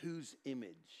 Whose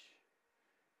image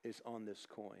is on this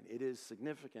coin? It is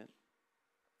significant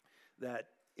that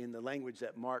in the language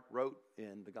that Mark wrote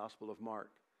in the Gospel of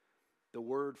Mark, the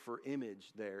word for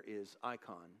image there is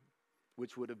icon,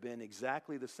 which would have been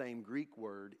exactly the same Greek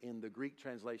word in the Greek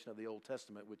translation of the Old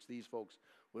Testament, which these folks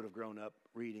would have grown up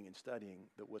reading and studying,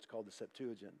 what's called the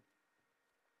Septuagint.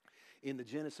 In the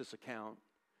Genesis account,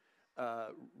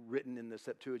 written in the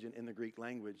Septuagint in the Greek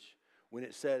language, when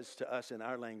it says to us in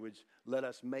our language, let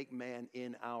us make man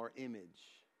in our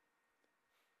image.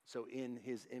 So in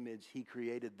his image, he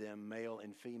created them, male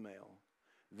and female.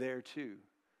 There too,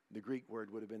 the Greek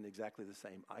word would have been exactly the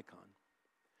same, icon.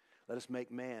 Let us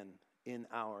make man in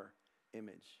our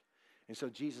image. And so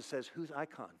Jesus says, whose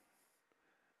icon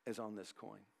is on this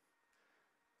coin?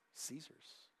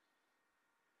 Caesar's.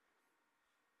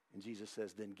 And Jesus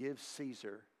says, then give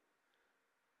Caesar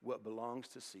what belongs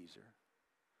to Caesar,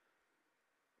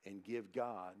 and give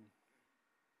God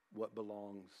what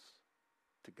belongs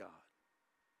to God.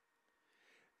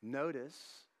 Notice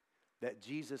that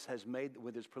Jesus has made,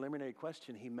 with his preliminary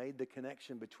question, he made the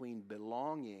connection between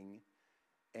belonging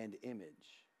and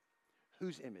image.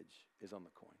 Whose image is on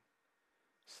the coin?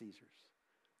 Caesar's.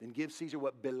 Then give Caesar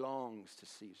what belongs to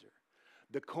Caesar.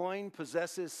 The coin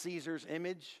possesses Caesar's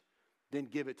image, then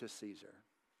give it to Caesar.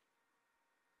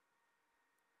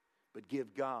 But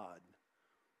give God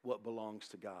what belongs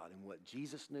to God. And what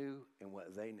Jesus knew and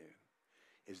what they knew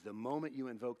is the moment you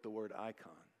invoke the word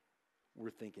icon, we're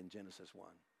thinking Genesis 1.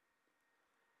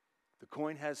 The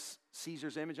coin has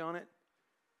Caesar's image on it.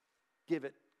 Give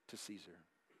it to Caesar.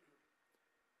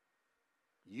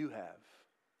 You have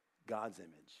God's image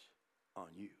on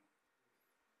you.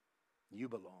 You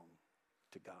belong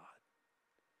to God.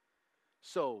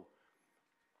 So,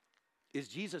 is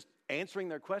Jesus answering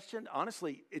their question?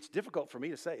 Honestly, it's difficult for me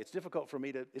to say. It's difficult for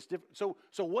me to, so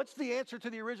what's the answer to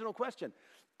the original question?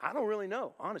 I don't really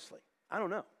know, honestly. I don't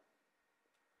know.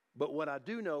 But what I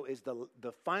do know is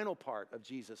the final part of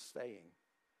Jesus saying,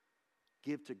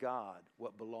 give to God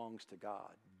what belongs to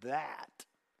God. That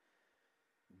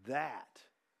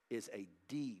is a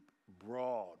deep,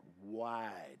 broad,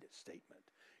 wide statement.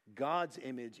 God's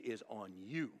image is on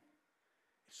you,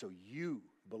 so you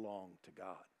belong to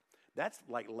God. That's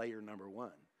like layer number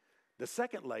one. The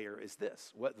second layer is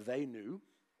this, what they knew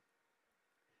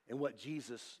and what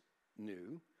Jesus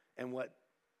knew and what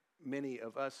many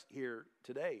of us here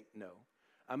today know.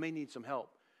 I may need some help.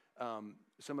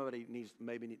 Somebody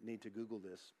maybe need to Google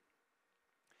this.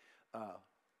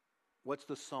 What's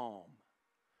the psalm?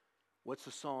 What's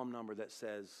the psalm number that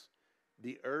says,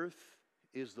 the earth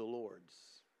is the Lord's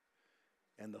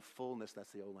and the fullness,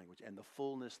 that's the old language, and the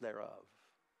fullness thereof.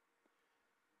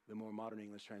 The more modern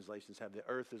English translations have the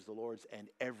earth is the Lord's and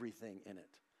everything in it.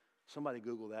 Somebody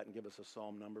Google that and give us a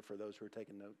psalm number for those who are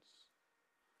taking notes.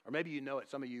 Or maybe you know it.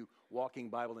 Some of you walking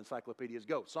Bible encyclopedias.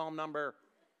 Go. Psalm number.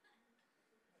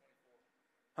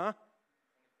 Huh?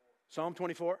 Psalm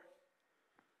 24.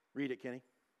 Read it, Kenny.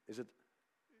 Is it?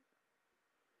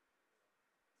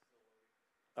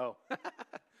 Oh.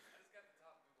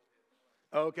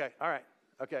 Okay. All right.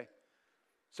 Okay.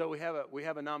 So we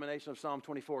have a nomination of Psalm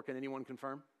 24. Can anyone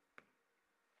confirm?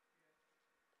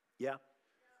 Yeah.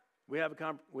 We have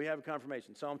a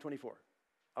confirmation. Psalm 24.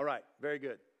 All right. Very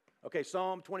good. Okay,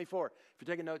 Psalm 24. If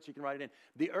you're taking notes, you can write it in.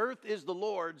 The earth is the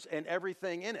Lord's and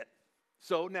everything in it.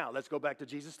 So now let's go back to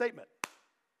Jesus' statement.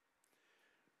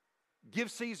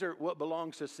 Give Caesar what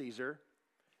belongs to Caesar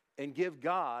and give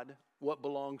God what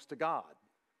belongs to God.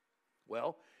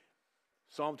 Well,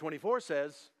 Psalm 24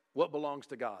 says, what belongs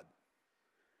to God?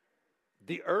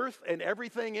 The earth and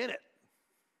everything in it.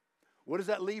 What does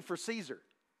that leave for Caesar?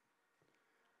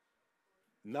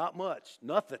 Not much,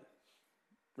 nothing.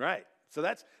 Right. So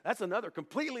that's another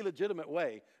completely legitimate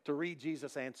way to read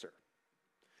Jesus' answer.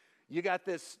 You got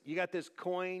this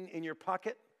coin in your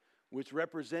pocket, which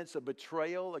represents a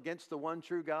betrayal against the one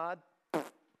true God.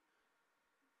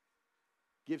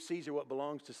 Give Caesar what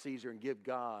belongs to Caesar and give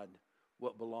God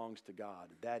what belongs to God.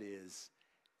 That is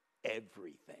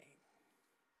everything.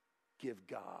 Give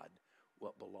God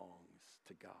what belongs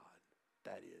to God.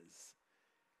 That is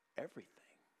everything.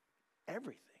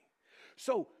 Everything.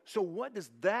 So what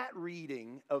does that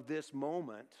reading of this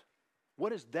moment,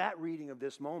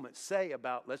 say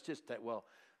about, let's just take, well,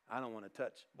 I don't want to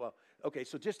touch, well, okay,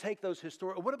 so just take those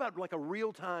historical, what about like a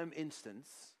real-time instance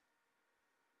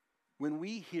when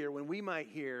we might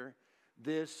hear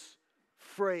this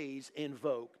phrase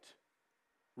invoked,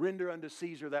 render unto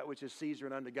Caesar that which is Caesar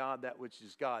and unto God that which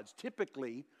is God's.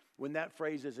 Typically, when that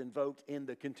phrase is invoked in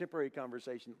the contemporary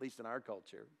conversation, at least in our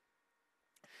culture,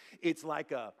 it's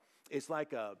like a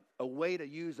way to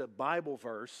use a Bible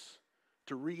verse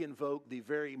to re-invoke the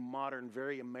very modern,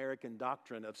 very American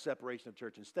doctrine of separation of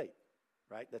church and state,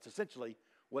 right? That's essentially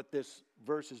what this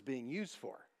verse is being used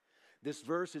for. This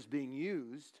verse is being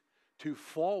used to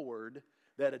forward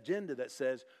that agenda that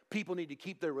says people need to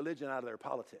keep their religion out of their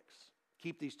politics.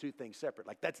 Keep these two things separate.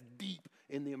 Like that's deep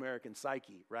in the American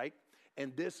psyche, right?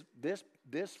 And this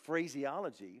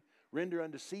phraseology, render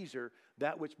unto Caesar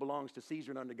that which belongs to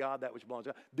Caesar and unto God that which belongs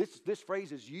to God. This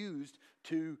phrase is used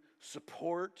to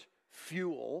support,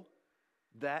 fuel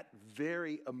that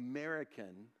very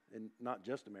American, and not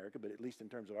just America, but at least in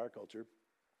terms of our culture,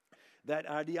 that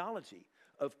ideology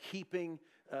of keeping,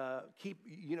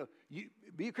 you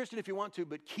be a Christian if you want to,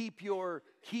 but keep your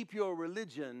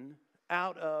religion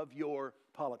out of your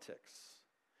politics.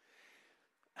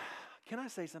 Can I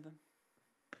say something?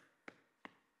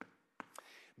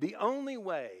 The only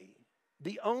way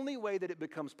that it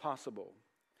becomes possible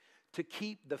to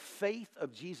keep the faith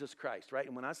of Jesus Christ, right?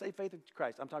 And when I say faith of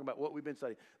Christ, I'm talking about what we've been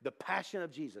studying. The passion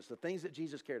of Jesus, the things that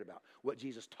Jesus cared about, what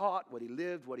Jesus taught, what he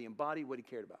lived, what he embodied, what he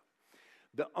cared about.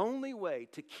 The only way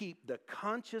to keep the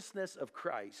consciousness of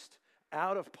Christ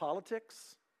out of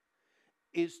politics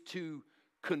is to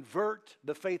convert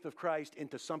the faith of Christ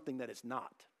into something that it's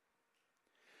not.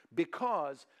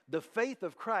 Because the faith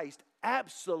of Christ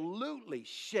absolutely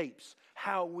shapes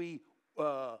how we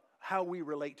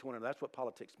relate to one another. That's what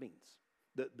politics means.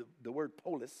 The word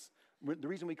polis The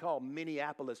reason we call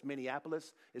Minneapolis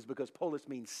Minneapolis is because polis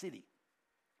means city,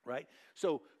 right?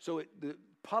 So the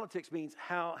politics means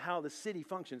how the city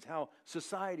functions, how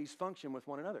societies function with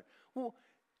one another. Well,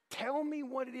 tell me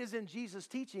what it is in Jesus'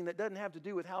 teaching that doesn't have to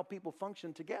do with how people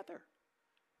function together.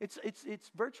 It's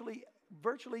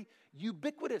virtually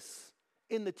ubiquitous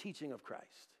in the teaching of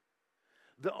Christ.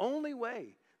 The only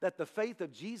way that the faith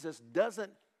of Jesus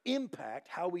doesn't impact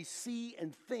how we see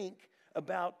and think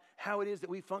about how it is that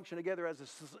we function together as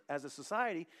a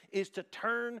society is to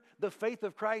turn the faith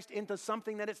of Christ into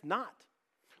something that it's not,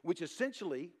 which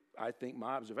essentially, I think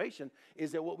my observation,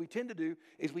 is that what we tend to do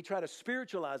is we try to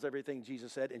spiritualize everything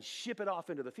Jesus said and ship it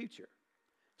off into the future.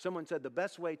 Someone said the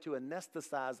best way to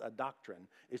anesthetize a doctrine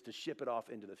is to ship it off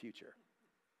into the future,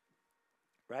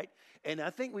 right? And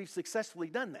I think we've successfully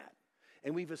done that.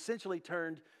 And we've essentially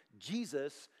turned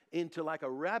Jesus into like a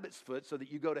rabbit's foot so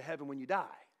that you go to heaven when you die.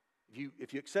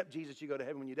 If you accept Jesus, you go to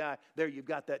heaven when you die. There, you've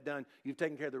got that done. You've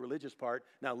taken care of the religious part.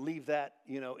 Now leave that,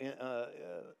 in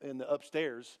the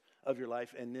upstairs of your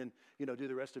life, and then, do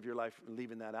the rest of your life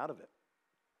leaving that out of it.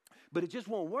 But it just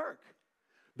won't work.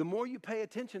 The more you pay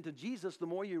attention to Jesus, the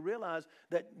more you realize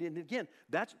that, and again,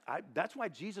 that's why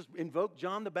Jesus invoked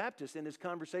John the Baptist in his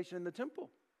conversation in the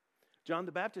temple. John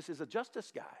the Baptist is a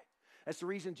justice guy. That's the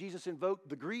reason Jesus invoked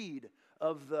the greed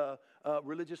of the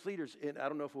religious leaders. And I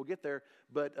don't know if we'll get there,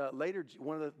 but later,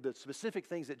 one of the specific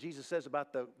things that Jesus says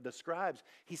about the scribes,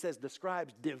 he says the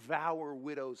scribes devour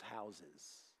widows'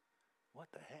 houses. What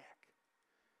the heck?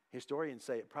 Historians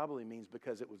say it probably means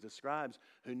because it was the scribes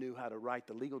who knew how to write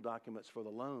the legal documents for the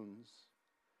loans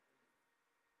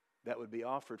that would be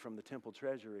offered from the temple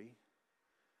treasury.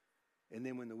 And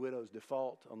then when the widows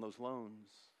default on those loans,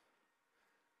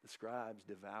 the scribes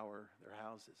devour their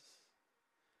houses.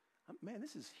 Man,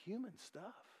 this is human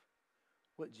stuff.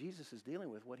 What Jesus is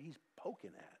dealing with, what he's poking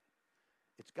at,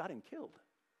 it's got him killed.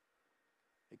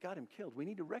 It got him killed. We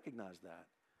need to recognize that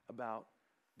about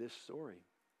this story.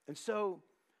 And so,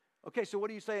 okay, so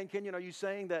what are you saying, Kenyon? Are you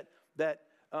saying that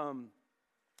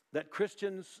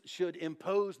Christians should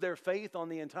impose their faith on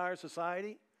the entire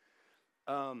society?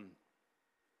 I'm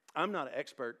not an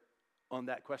expert on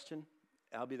that question.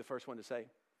 I'll be the first one to say.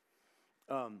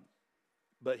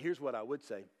 But here's what I would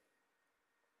say.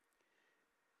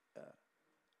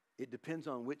 It depends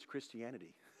on which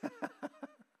Christianity.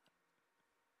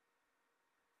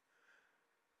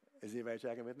 Is anybody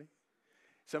tracking with me?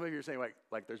 Some of you are saying,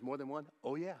 like there's more than one?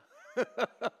 Oh, yeah.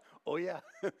 Oh, yeah.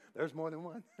 There's more than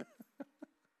one.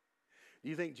 Do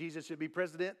you think Jesus should be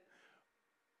president?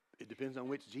 It depends on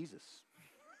which Jesus.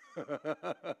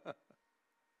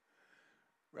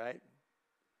 Right?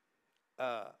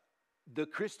 The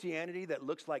Christianity that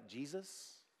looks like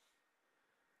Jesus,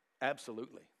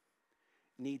 absolutely,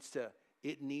 needs to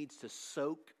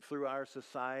soak through our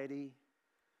society.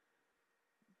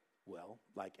 Well,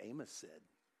 like Amos said,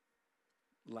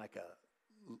 like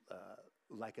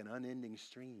an unending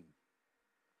stream.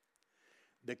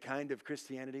 The kind of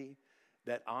Christianity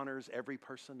that honors every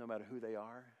person, no matter who they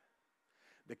are.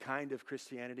 The kind of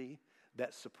Christianity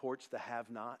that supports the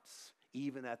have-nots,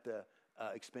 even at the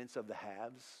expense of the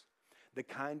haves. The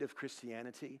kind of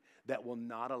Christianity that will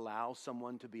not allow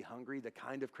someone to be hungry. The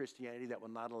kind of Christianity that will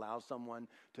not allow someone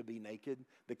to be naked.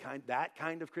 That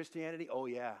kind of Christianity, oh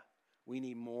yeah, we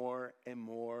need more and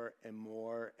more and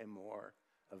more and more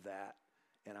of that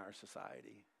in our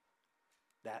society.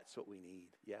 That's what we need,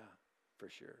 yeah, for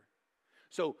sure.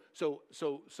 So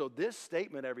this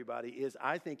statement, everybody, is,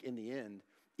 I think in the end,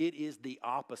 it is the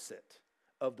opposite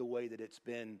of the way that it's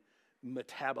been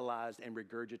metabolized and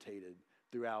regurgitated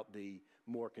throughout the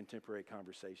more contemporary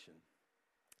conversation.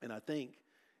 And I think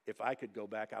if I could go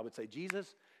back, I would say,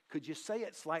 Jesus, could you say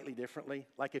it slightly differently?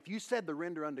 Like if you said the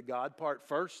render unto God part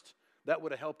first, that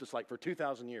would have helped us like for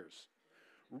 2,000 years.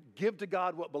 Give to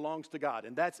God what belongs to God,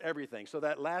 and that's everything. So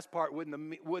that last part would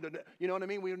you know what I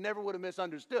mean? We never would have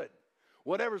misunderstood.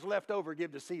 Whatever's left over,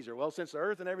 give to Caesar. Well, since the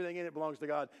earth and everything in it belongs to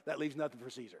God, that leaves nothing for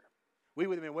Caesar. We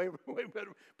would have been way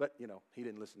better. But, he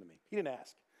didn't listen to me. He didn't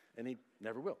ask, and he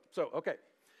never will. So, okay.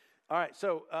 All right,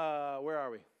 so where are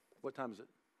we? What time is it?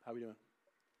 How are we doing?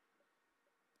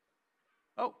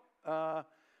 Oh,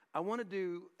 I want to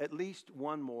do at least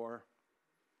one more.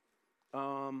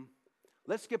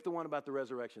 Let's skip the one about the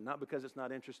resurrection, not because it's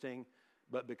not interesting,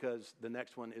 but because the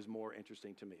next one is more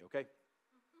interesting to me, okay?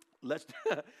 Let's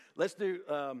do,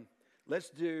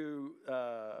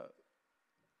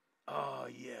 oh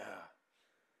yeah.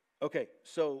 Okay,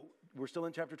 so we're still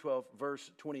in chapter 12,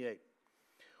 verse 28.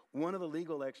 One of the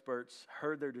legal experts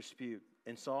heard their dispute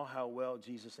and saw how well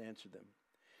Jesus answered them.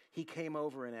 He came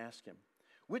over and asked him,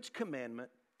 which commandment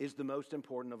is the most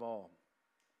important of all?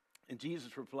 And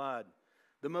Jesus replied,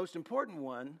 the most important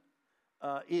one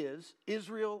is,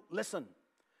 Israel, listen,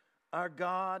 our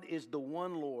God is the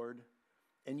one Lord,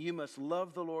 and you must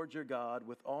love the Lord your God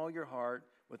with all your heart,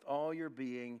 with all your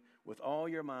being, with all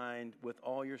your mind, with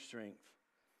all your strength.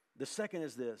 The second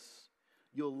is this,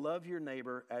 you'll love your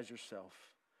neighbor as yourself.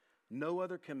 No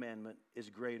other commandment is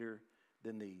greater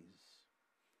than these.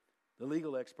 The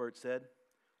legal expert said,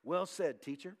 well said,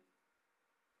 teacher.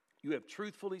 You have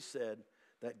truthfully said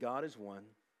that God is one,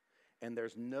 and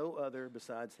there's no other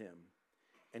besides him.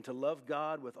 And to love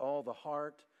God with all the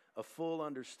heart, a full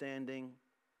understanding,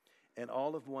 and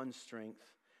all of one's strength,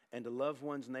 and to love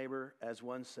one's neighbor as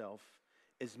oneself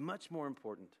is much more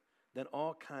important than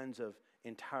all kinds of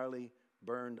entirely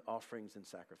burned offerings and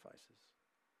sacrifices.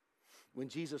 When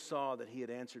Jesus saw that he had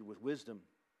answered with wisdom,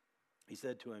 he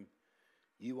said to him,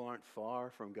 you aren't far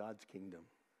from God's kingdom.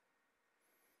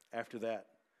 After that,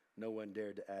 no one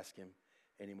dared to ask him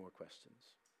any more questions.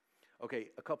 Okay,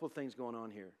 a couple of things going on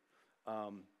here.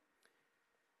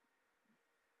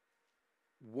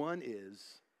 One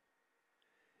is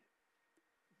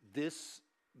this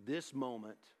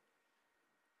moment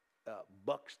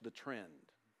bucks the trend,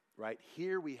 right?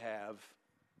 Here we have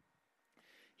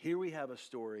a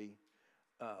story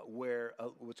where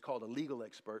what's called a legal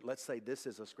expert. Let's say this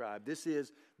is a scribe. This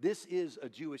is a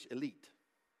Jewish elite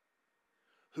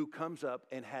who comes up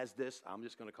and has this. I'm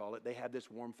just going to call it. They have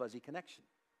this warm fuzzy connection.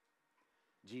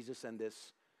 Jesus and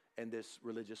this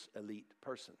religious elite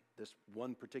person, this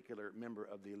one particular member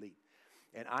of the elite.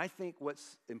 And I think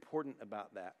what's important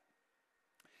about that,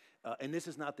 and this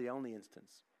is not the only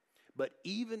instance, but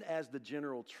even as the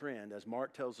general trend, as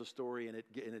Mark tells the story, and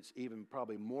it's even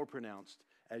probably more pronounced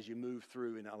as you move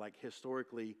through, and like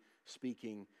historically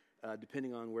speaking,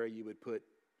 depending on where you would put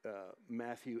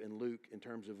Matthew and Luke in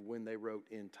terms of when they wrote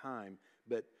in time,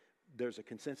 but there's a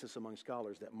consensus among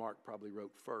scholars that Mark probably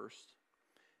wrote first,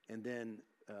 and then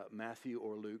Matthew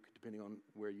or Luke, depending on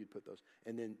where you'd put those,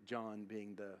 and then John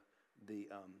being the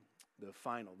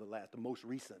final, the last, the most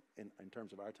recent in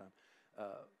terms of our time,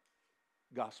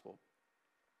 gospel.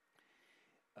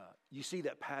 You see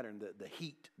that pattern, the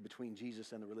heat between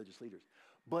Jesus and the religious leaders.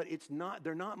 But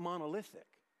they're not monolithic.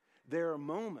 There are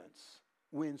moments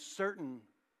when certain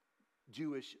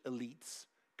Jewish elites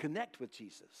connect with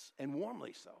Jesus, and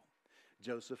warmly so.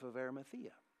 Joseph of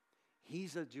Arimathea.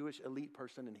 He's a Jewish elite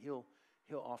person, and he'll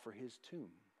offer his tomb,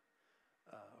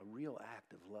 a real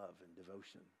act of love and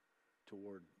devotion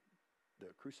toward the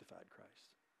crucified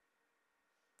Christ.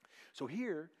 So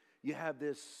here you have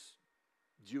this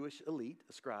Jewish elite,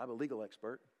 a scribe, a legal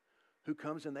expert, who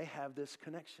comes and they have this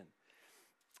connection.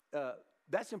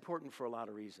 That's important for a lot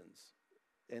of reasons.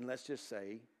 And let's just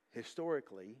say,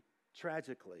 historically,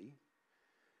 tragically,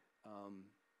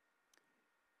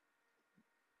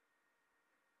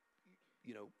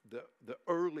 the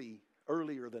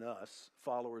earlier than us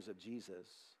followers of Jesus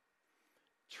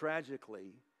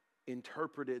tragically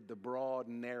interpreted the broad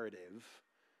narrative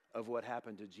of what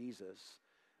happened to Jesus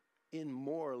in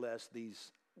more or less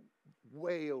these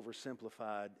way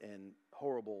oversimplified and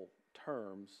horrible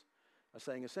terms,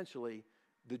 saying essentially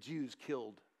the Jews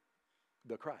killed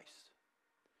the Christ.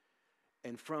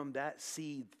 And from that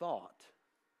seed thought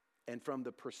and from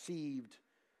the perceived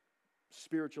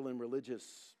spiritual and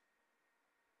religious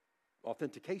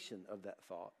authentication of that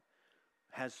thought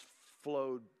has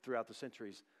flowed throughout the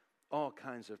centuries all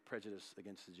kinds of prejudice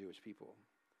against the Jewish people,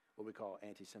 what we call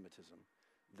anti-Semitism,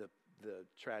 the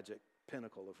tragic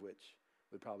pinnacle of which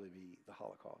would probably be the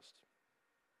Holocaust.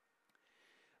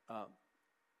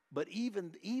 But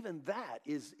even that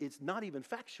it's not even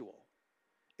factual.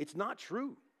 It's not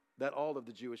true that all of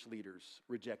the Jewish leaders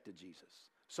rejected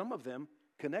Jesus. Some of them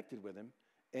connected with him,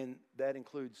 and that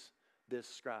includes this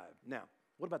scribe. Now,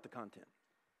 what about the content?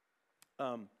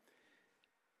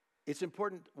 It's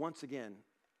important, once again,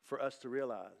 for us to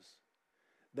realize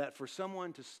that for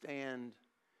someone to stand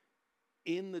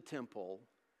in the temple,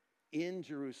 in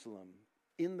Jerusalem,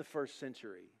 in the first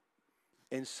century,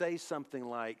 and say something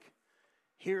like,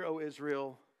 "Hear, O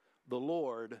Israel, the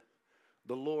Lord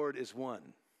is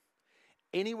one."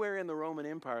 Anywhere in the Roman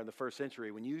Empire in the first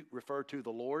century, when you refer to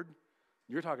the Lord,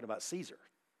 you're talking about Caesar.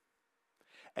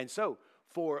 And so,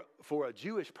 for a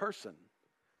Jewish person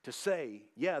to say,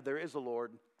 yeah, there is a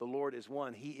Lord, the Lord is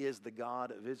one, he is the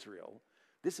God of Israel,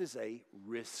 this is a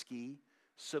risky,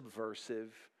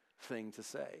 subversive thing to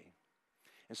say.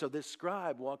 And so this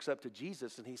scribe walks up to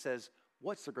Jesus and he says,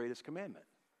 what's the greatest commandment?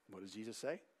 What does Jesus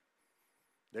say?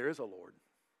 There is a Lord,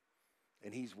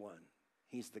 and he's one.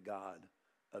 He's the God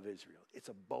of Israel. It's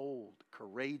a bold,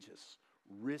 courageous,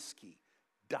 risky,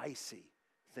 dicey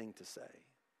thing to say.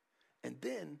 And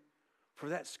then for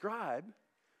that scribe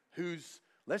who's,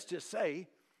 let's just say,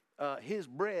 his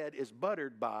bread is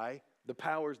buttered by the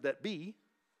powers that be,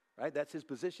 right? That's his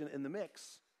position in the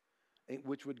mix,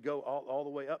 which would go all the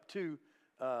way up to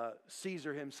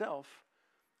Caesar himself.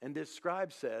 And this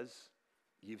scribe says,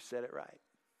 you've said it right.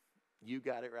 You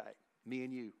got it right. Me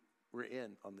and you, we're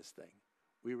in on this thing.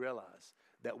 We realize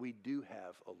that we do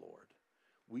have a Lord.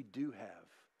 We do have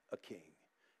a king,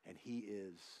 and he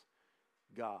is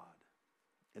God.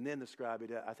 And then the scribe,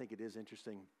 I think it is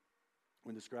interesting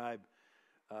when the scribe,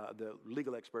 the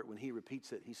legal expert, when he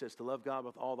repeats it, he says, to love God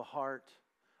with all the heart,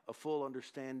 a full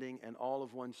understanding, and all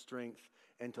of one's strength,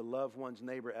 and to love one's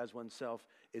neighbor as oneself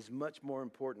is much more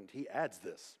important. He adds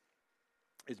this,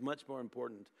 is much more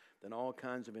important than all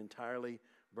kinds of entirely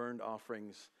burned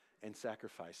offerings and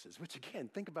sacrifices. Which again,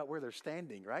 think about where they're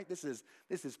standing, right? This is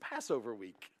Passover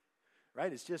week,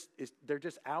 right? They're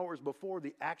just hours before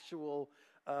the actual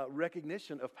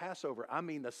recognition of Passover. I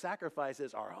mean, the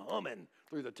sacrifices are humming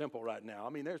through the temple right now. I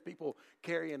mean, there's people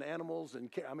carrying animals, and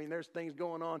there's things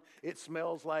going on. It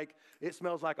smells like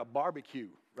a barbecue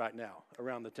right now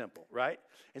around the temple, right?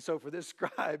 And so for this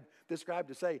scribe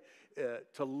to say,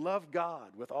 to love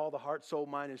God with all the heart, soul,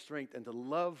 mind, and strength, and to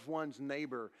love one's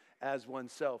neighbor as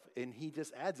oneself, and he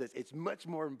just adds this, it's much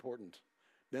more important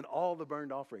than all the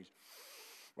burned offerings.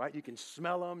 Right? You can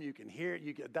smell them, you can hear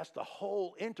it, that's the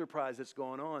whole enterprise that's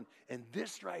going on. And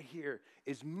this right here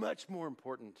is much more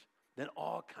important than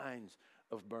all kinds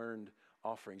of burned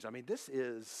offerings. I mean, this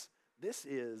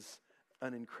is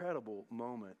an incredible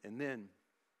moment. And then,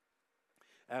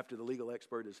 after the legal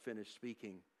expert is finished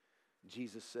speaking,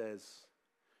 Jesus says,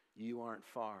 you aren't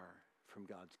far from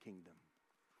God's kingdom.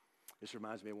 This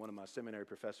reminds me of one of my seminary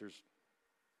professors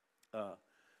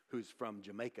who's from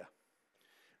Jamaica.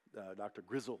 Dr.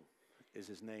 Grizzle is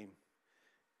his name.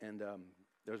 And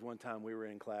there was one time we were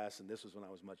in class, and this was when I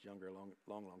was much younger, a long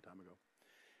time ago.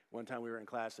 One time we were in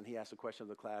class, and he asked a question of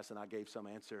the class, and I gave some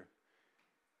answer.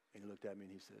 And he looked at me,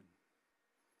 and he said,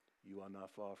 you are not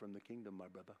far from the kingdom, my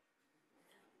brother.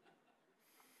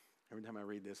 Every time I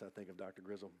read this, I think of Dr.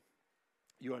 Grizzle.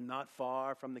 You are not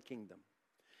far from the kingdom.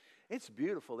 It's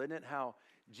beautiful, isn't it, how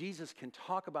Jesus can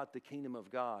talk about the kingdom of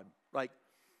God. Like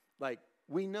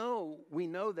we know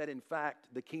that, in fact,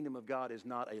 the kingdom of God is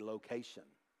not a location,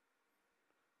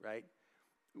 right?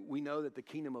 We know that the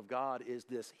kingdom of God is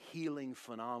this healing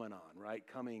phenomenon, right,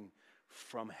 coming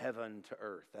from heaven to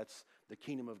earth. That's the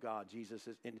kingdom of God. Jesus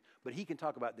is in, but he can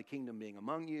talk about the kingdom being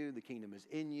among you, the kingdom is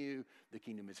in you, the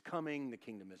kingdom is coming, the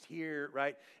kingdom is here,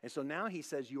 right? And so now he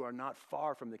says you are not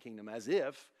far from the kingdom, as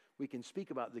if we can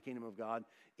speak about the kingdom of God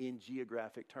in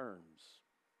geographic terms.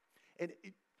 And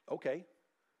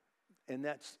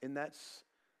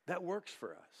that works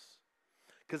for us,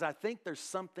 because I think there's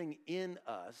something in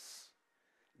us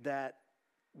that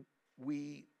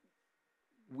we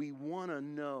want to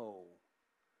know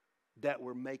that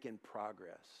we're making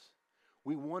progress.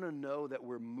 We want to know that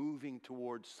we're moving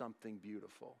towards something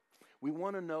beautiful. We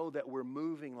want to know that we're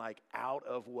moving like out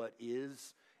of what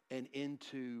is and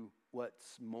into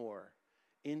what's more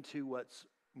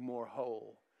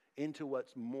whole, into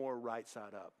what's more right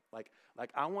side up. Like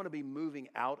I want to be moving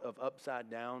out of upside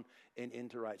down and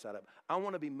into right side up. I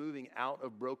want to be moving out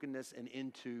of brokenness and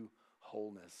into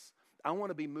wholeness. I want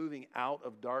to be moving out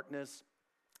of darkness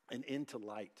and into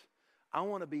light. I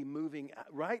want to be moving,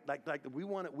 right? Like that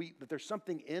there's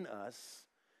something in us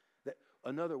that,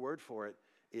 another word for it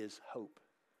is hope.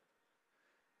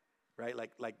 Right?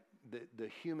 Like the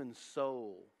human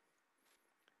soul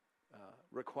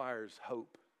requires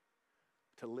hope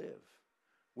to live.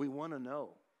 We want to know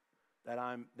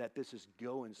that this is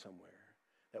going somewhere,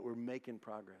 that we're making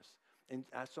progress. And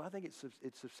so I think it's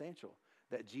substantial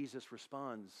that Jesus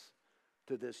responds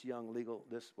to this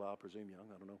I presume young,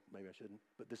 I don't know, maybe I shouldn't,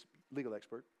 but this legal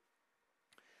expert,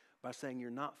 by saying you're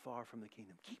not far from the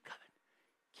kingdom. Keep coming,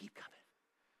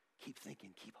 keep thinking,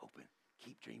 keep hoping,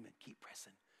 keep dreaming, keep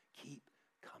pressing, keep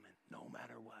coming, no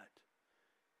matter what.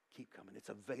 Keep coming. It's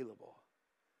available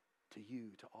to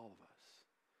you, to all of us.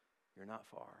 You're not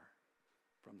far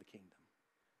from the kingdom.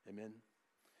 Amen?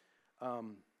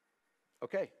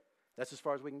 Okay, that's as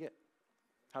far as we can get.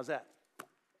 How's that?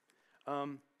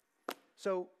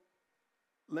 So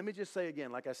let me just say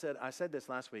again, like I said this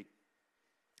last week,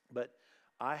 but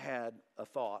I had a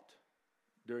thought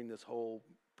during this whole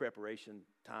preparation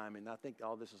time, and I think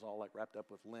all this is all like wrapped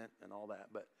up with Lent and all that,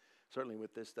 but certainly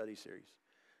with this study series.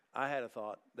 I had a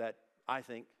thought that I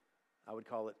think I would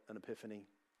call it an epiphany.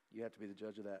 You have to be the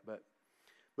judge of that.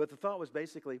 But the thought was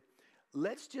basically,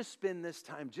 let's just spend this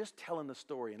time just telling the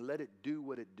story and let it do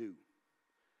what it do,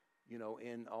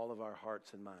 in all of our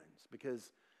hearts and minds.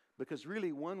 Because Because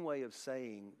really, one way of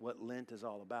saying what Lent is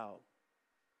all about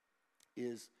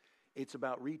is it's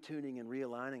about retuning and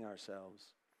realigning ourselves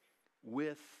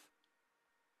with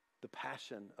the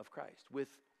passion of Christ, with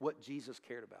what Jesus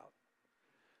cared about,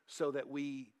 so that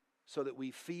we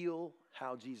feel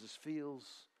how Jesus feels,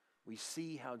 we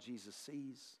see how Jesus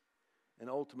sees, and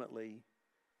ultimately,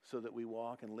 so that we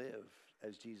walk and live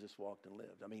as Jesus walked and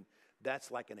lived. I mean,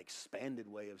 that's like an expanded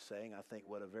way of saying, I think,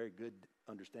 what a very good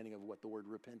understanding of what the word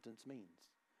repentance means.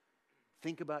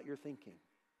 Think about your thinking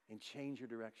and change your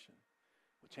direction.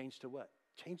 Well, change to what?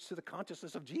 Change to the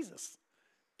consciousness of Jesus.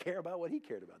 Care about what he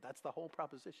cared about. That's the whole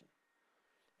proposition.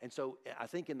 And so I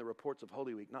think in the reports of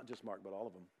Holy Week, not just Mark, but all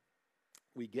of them,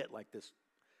 we get like this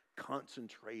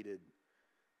concentrated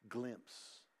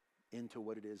glimpse into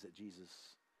what it is that Jesus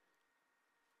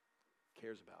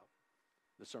cares about.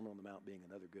 The Sermon on the Mount being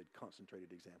another good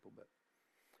concentrated example. But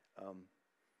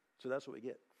so that's what we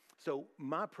get. So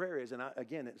my prayer is, and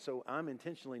I'm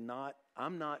intentionally not,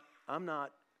 I'm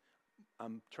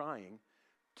trying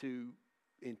to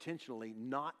intentionally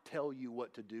not tell you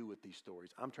what to do with these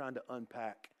stories. I'm trying to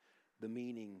unpack the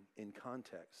meaning in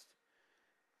context.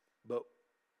 But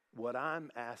what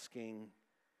I'm asking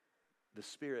the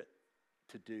Spirit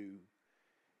to do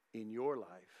in your life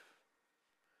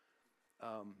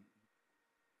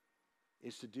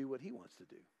is to do what he wants to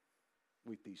do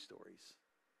with these stories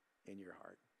in your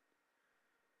heart.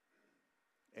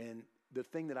 And the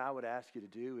thing that I would ask you to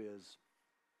do is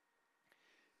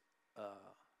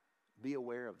be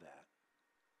aware of that.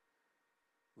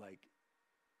 Like,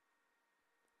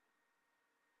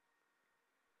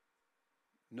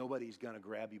 nobody's going to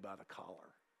grab you by the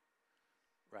collar,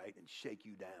 right, and shake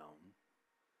you down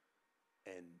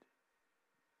and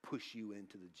push you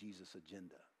into the Jesus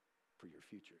agenda for your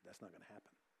future. That's not going to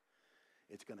happen.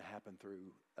 It's going to happen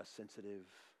through a sensitive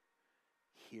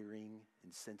hearing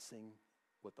and sensing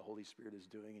what the Holy Spirit is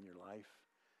doing in your life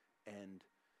and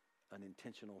an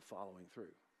intentional following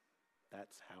through.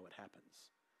 That's how it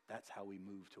happens. That's how we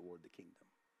move toward the kingdom.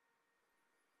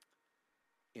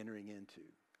 Entering into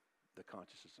the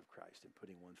consciousness of Christ and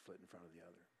putting one foot in front of the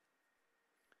other.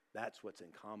 That's what's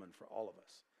in common for all of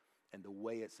us. And the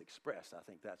way it's expressed, I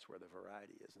think that's where the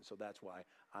variety is. And so that's why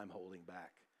I'm holding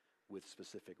back with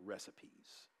specific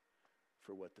recipes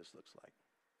for what this looks like.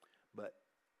 But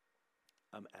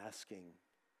I'm asking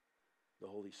the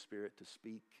Holy Spirit to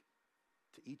speak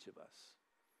to each of us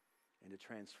and to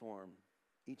transform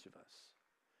each of us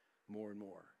more and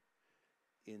more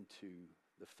into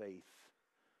the faith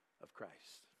of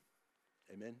Christ.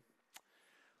 Amen?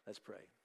 Let's pray.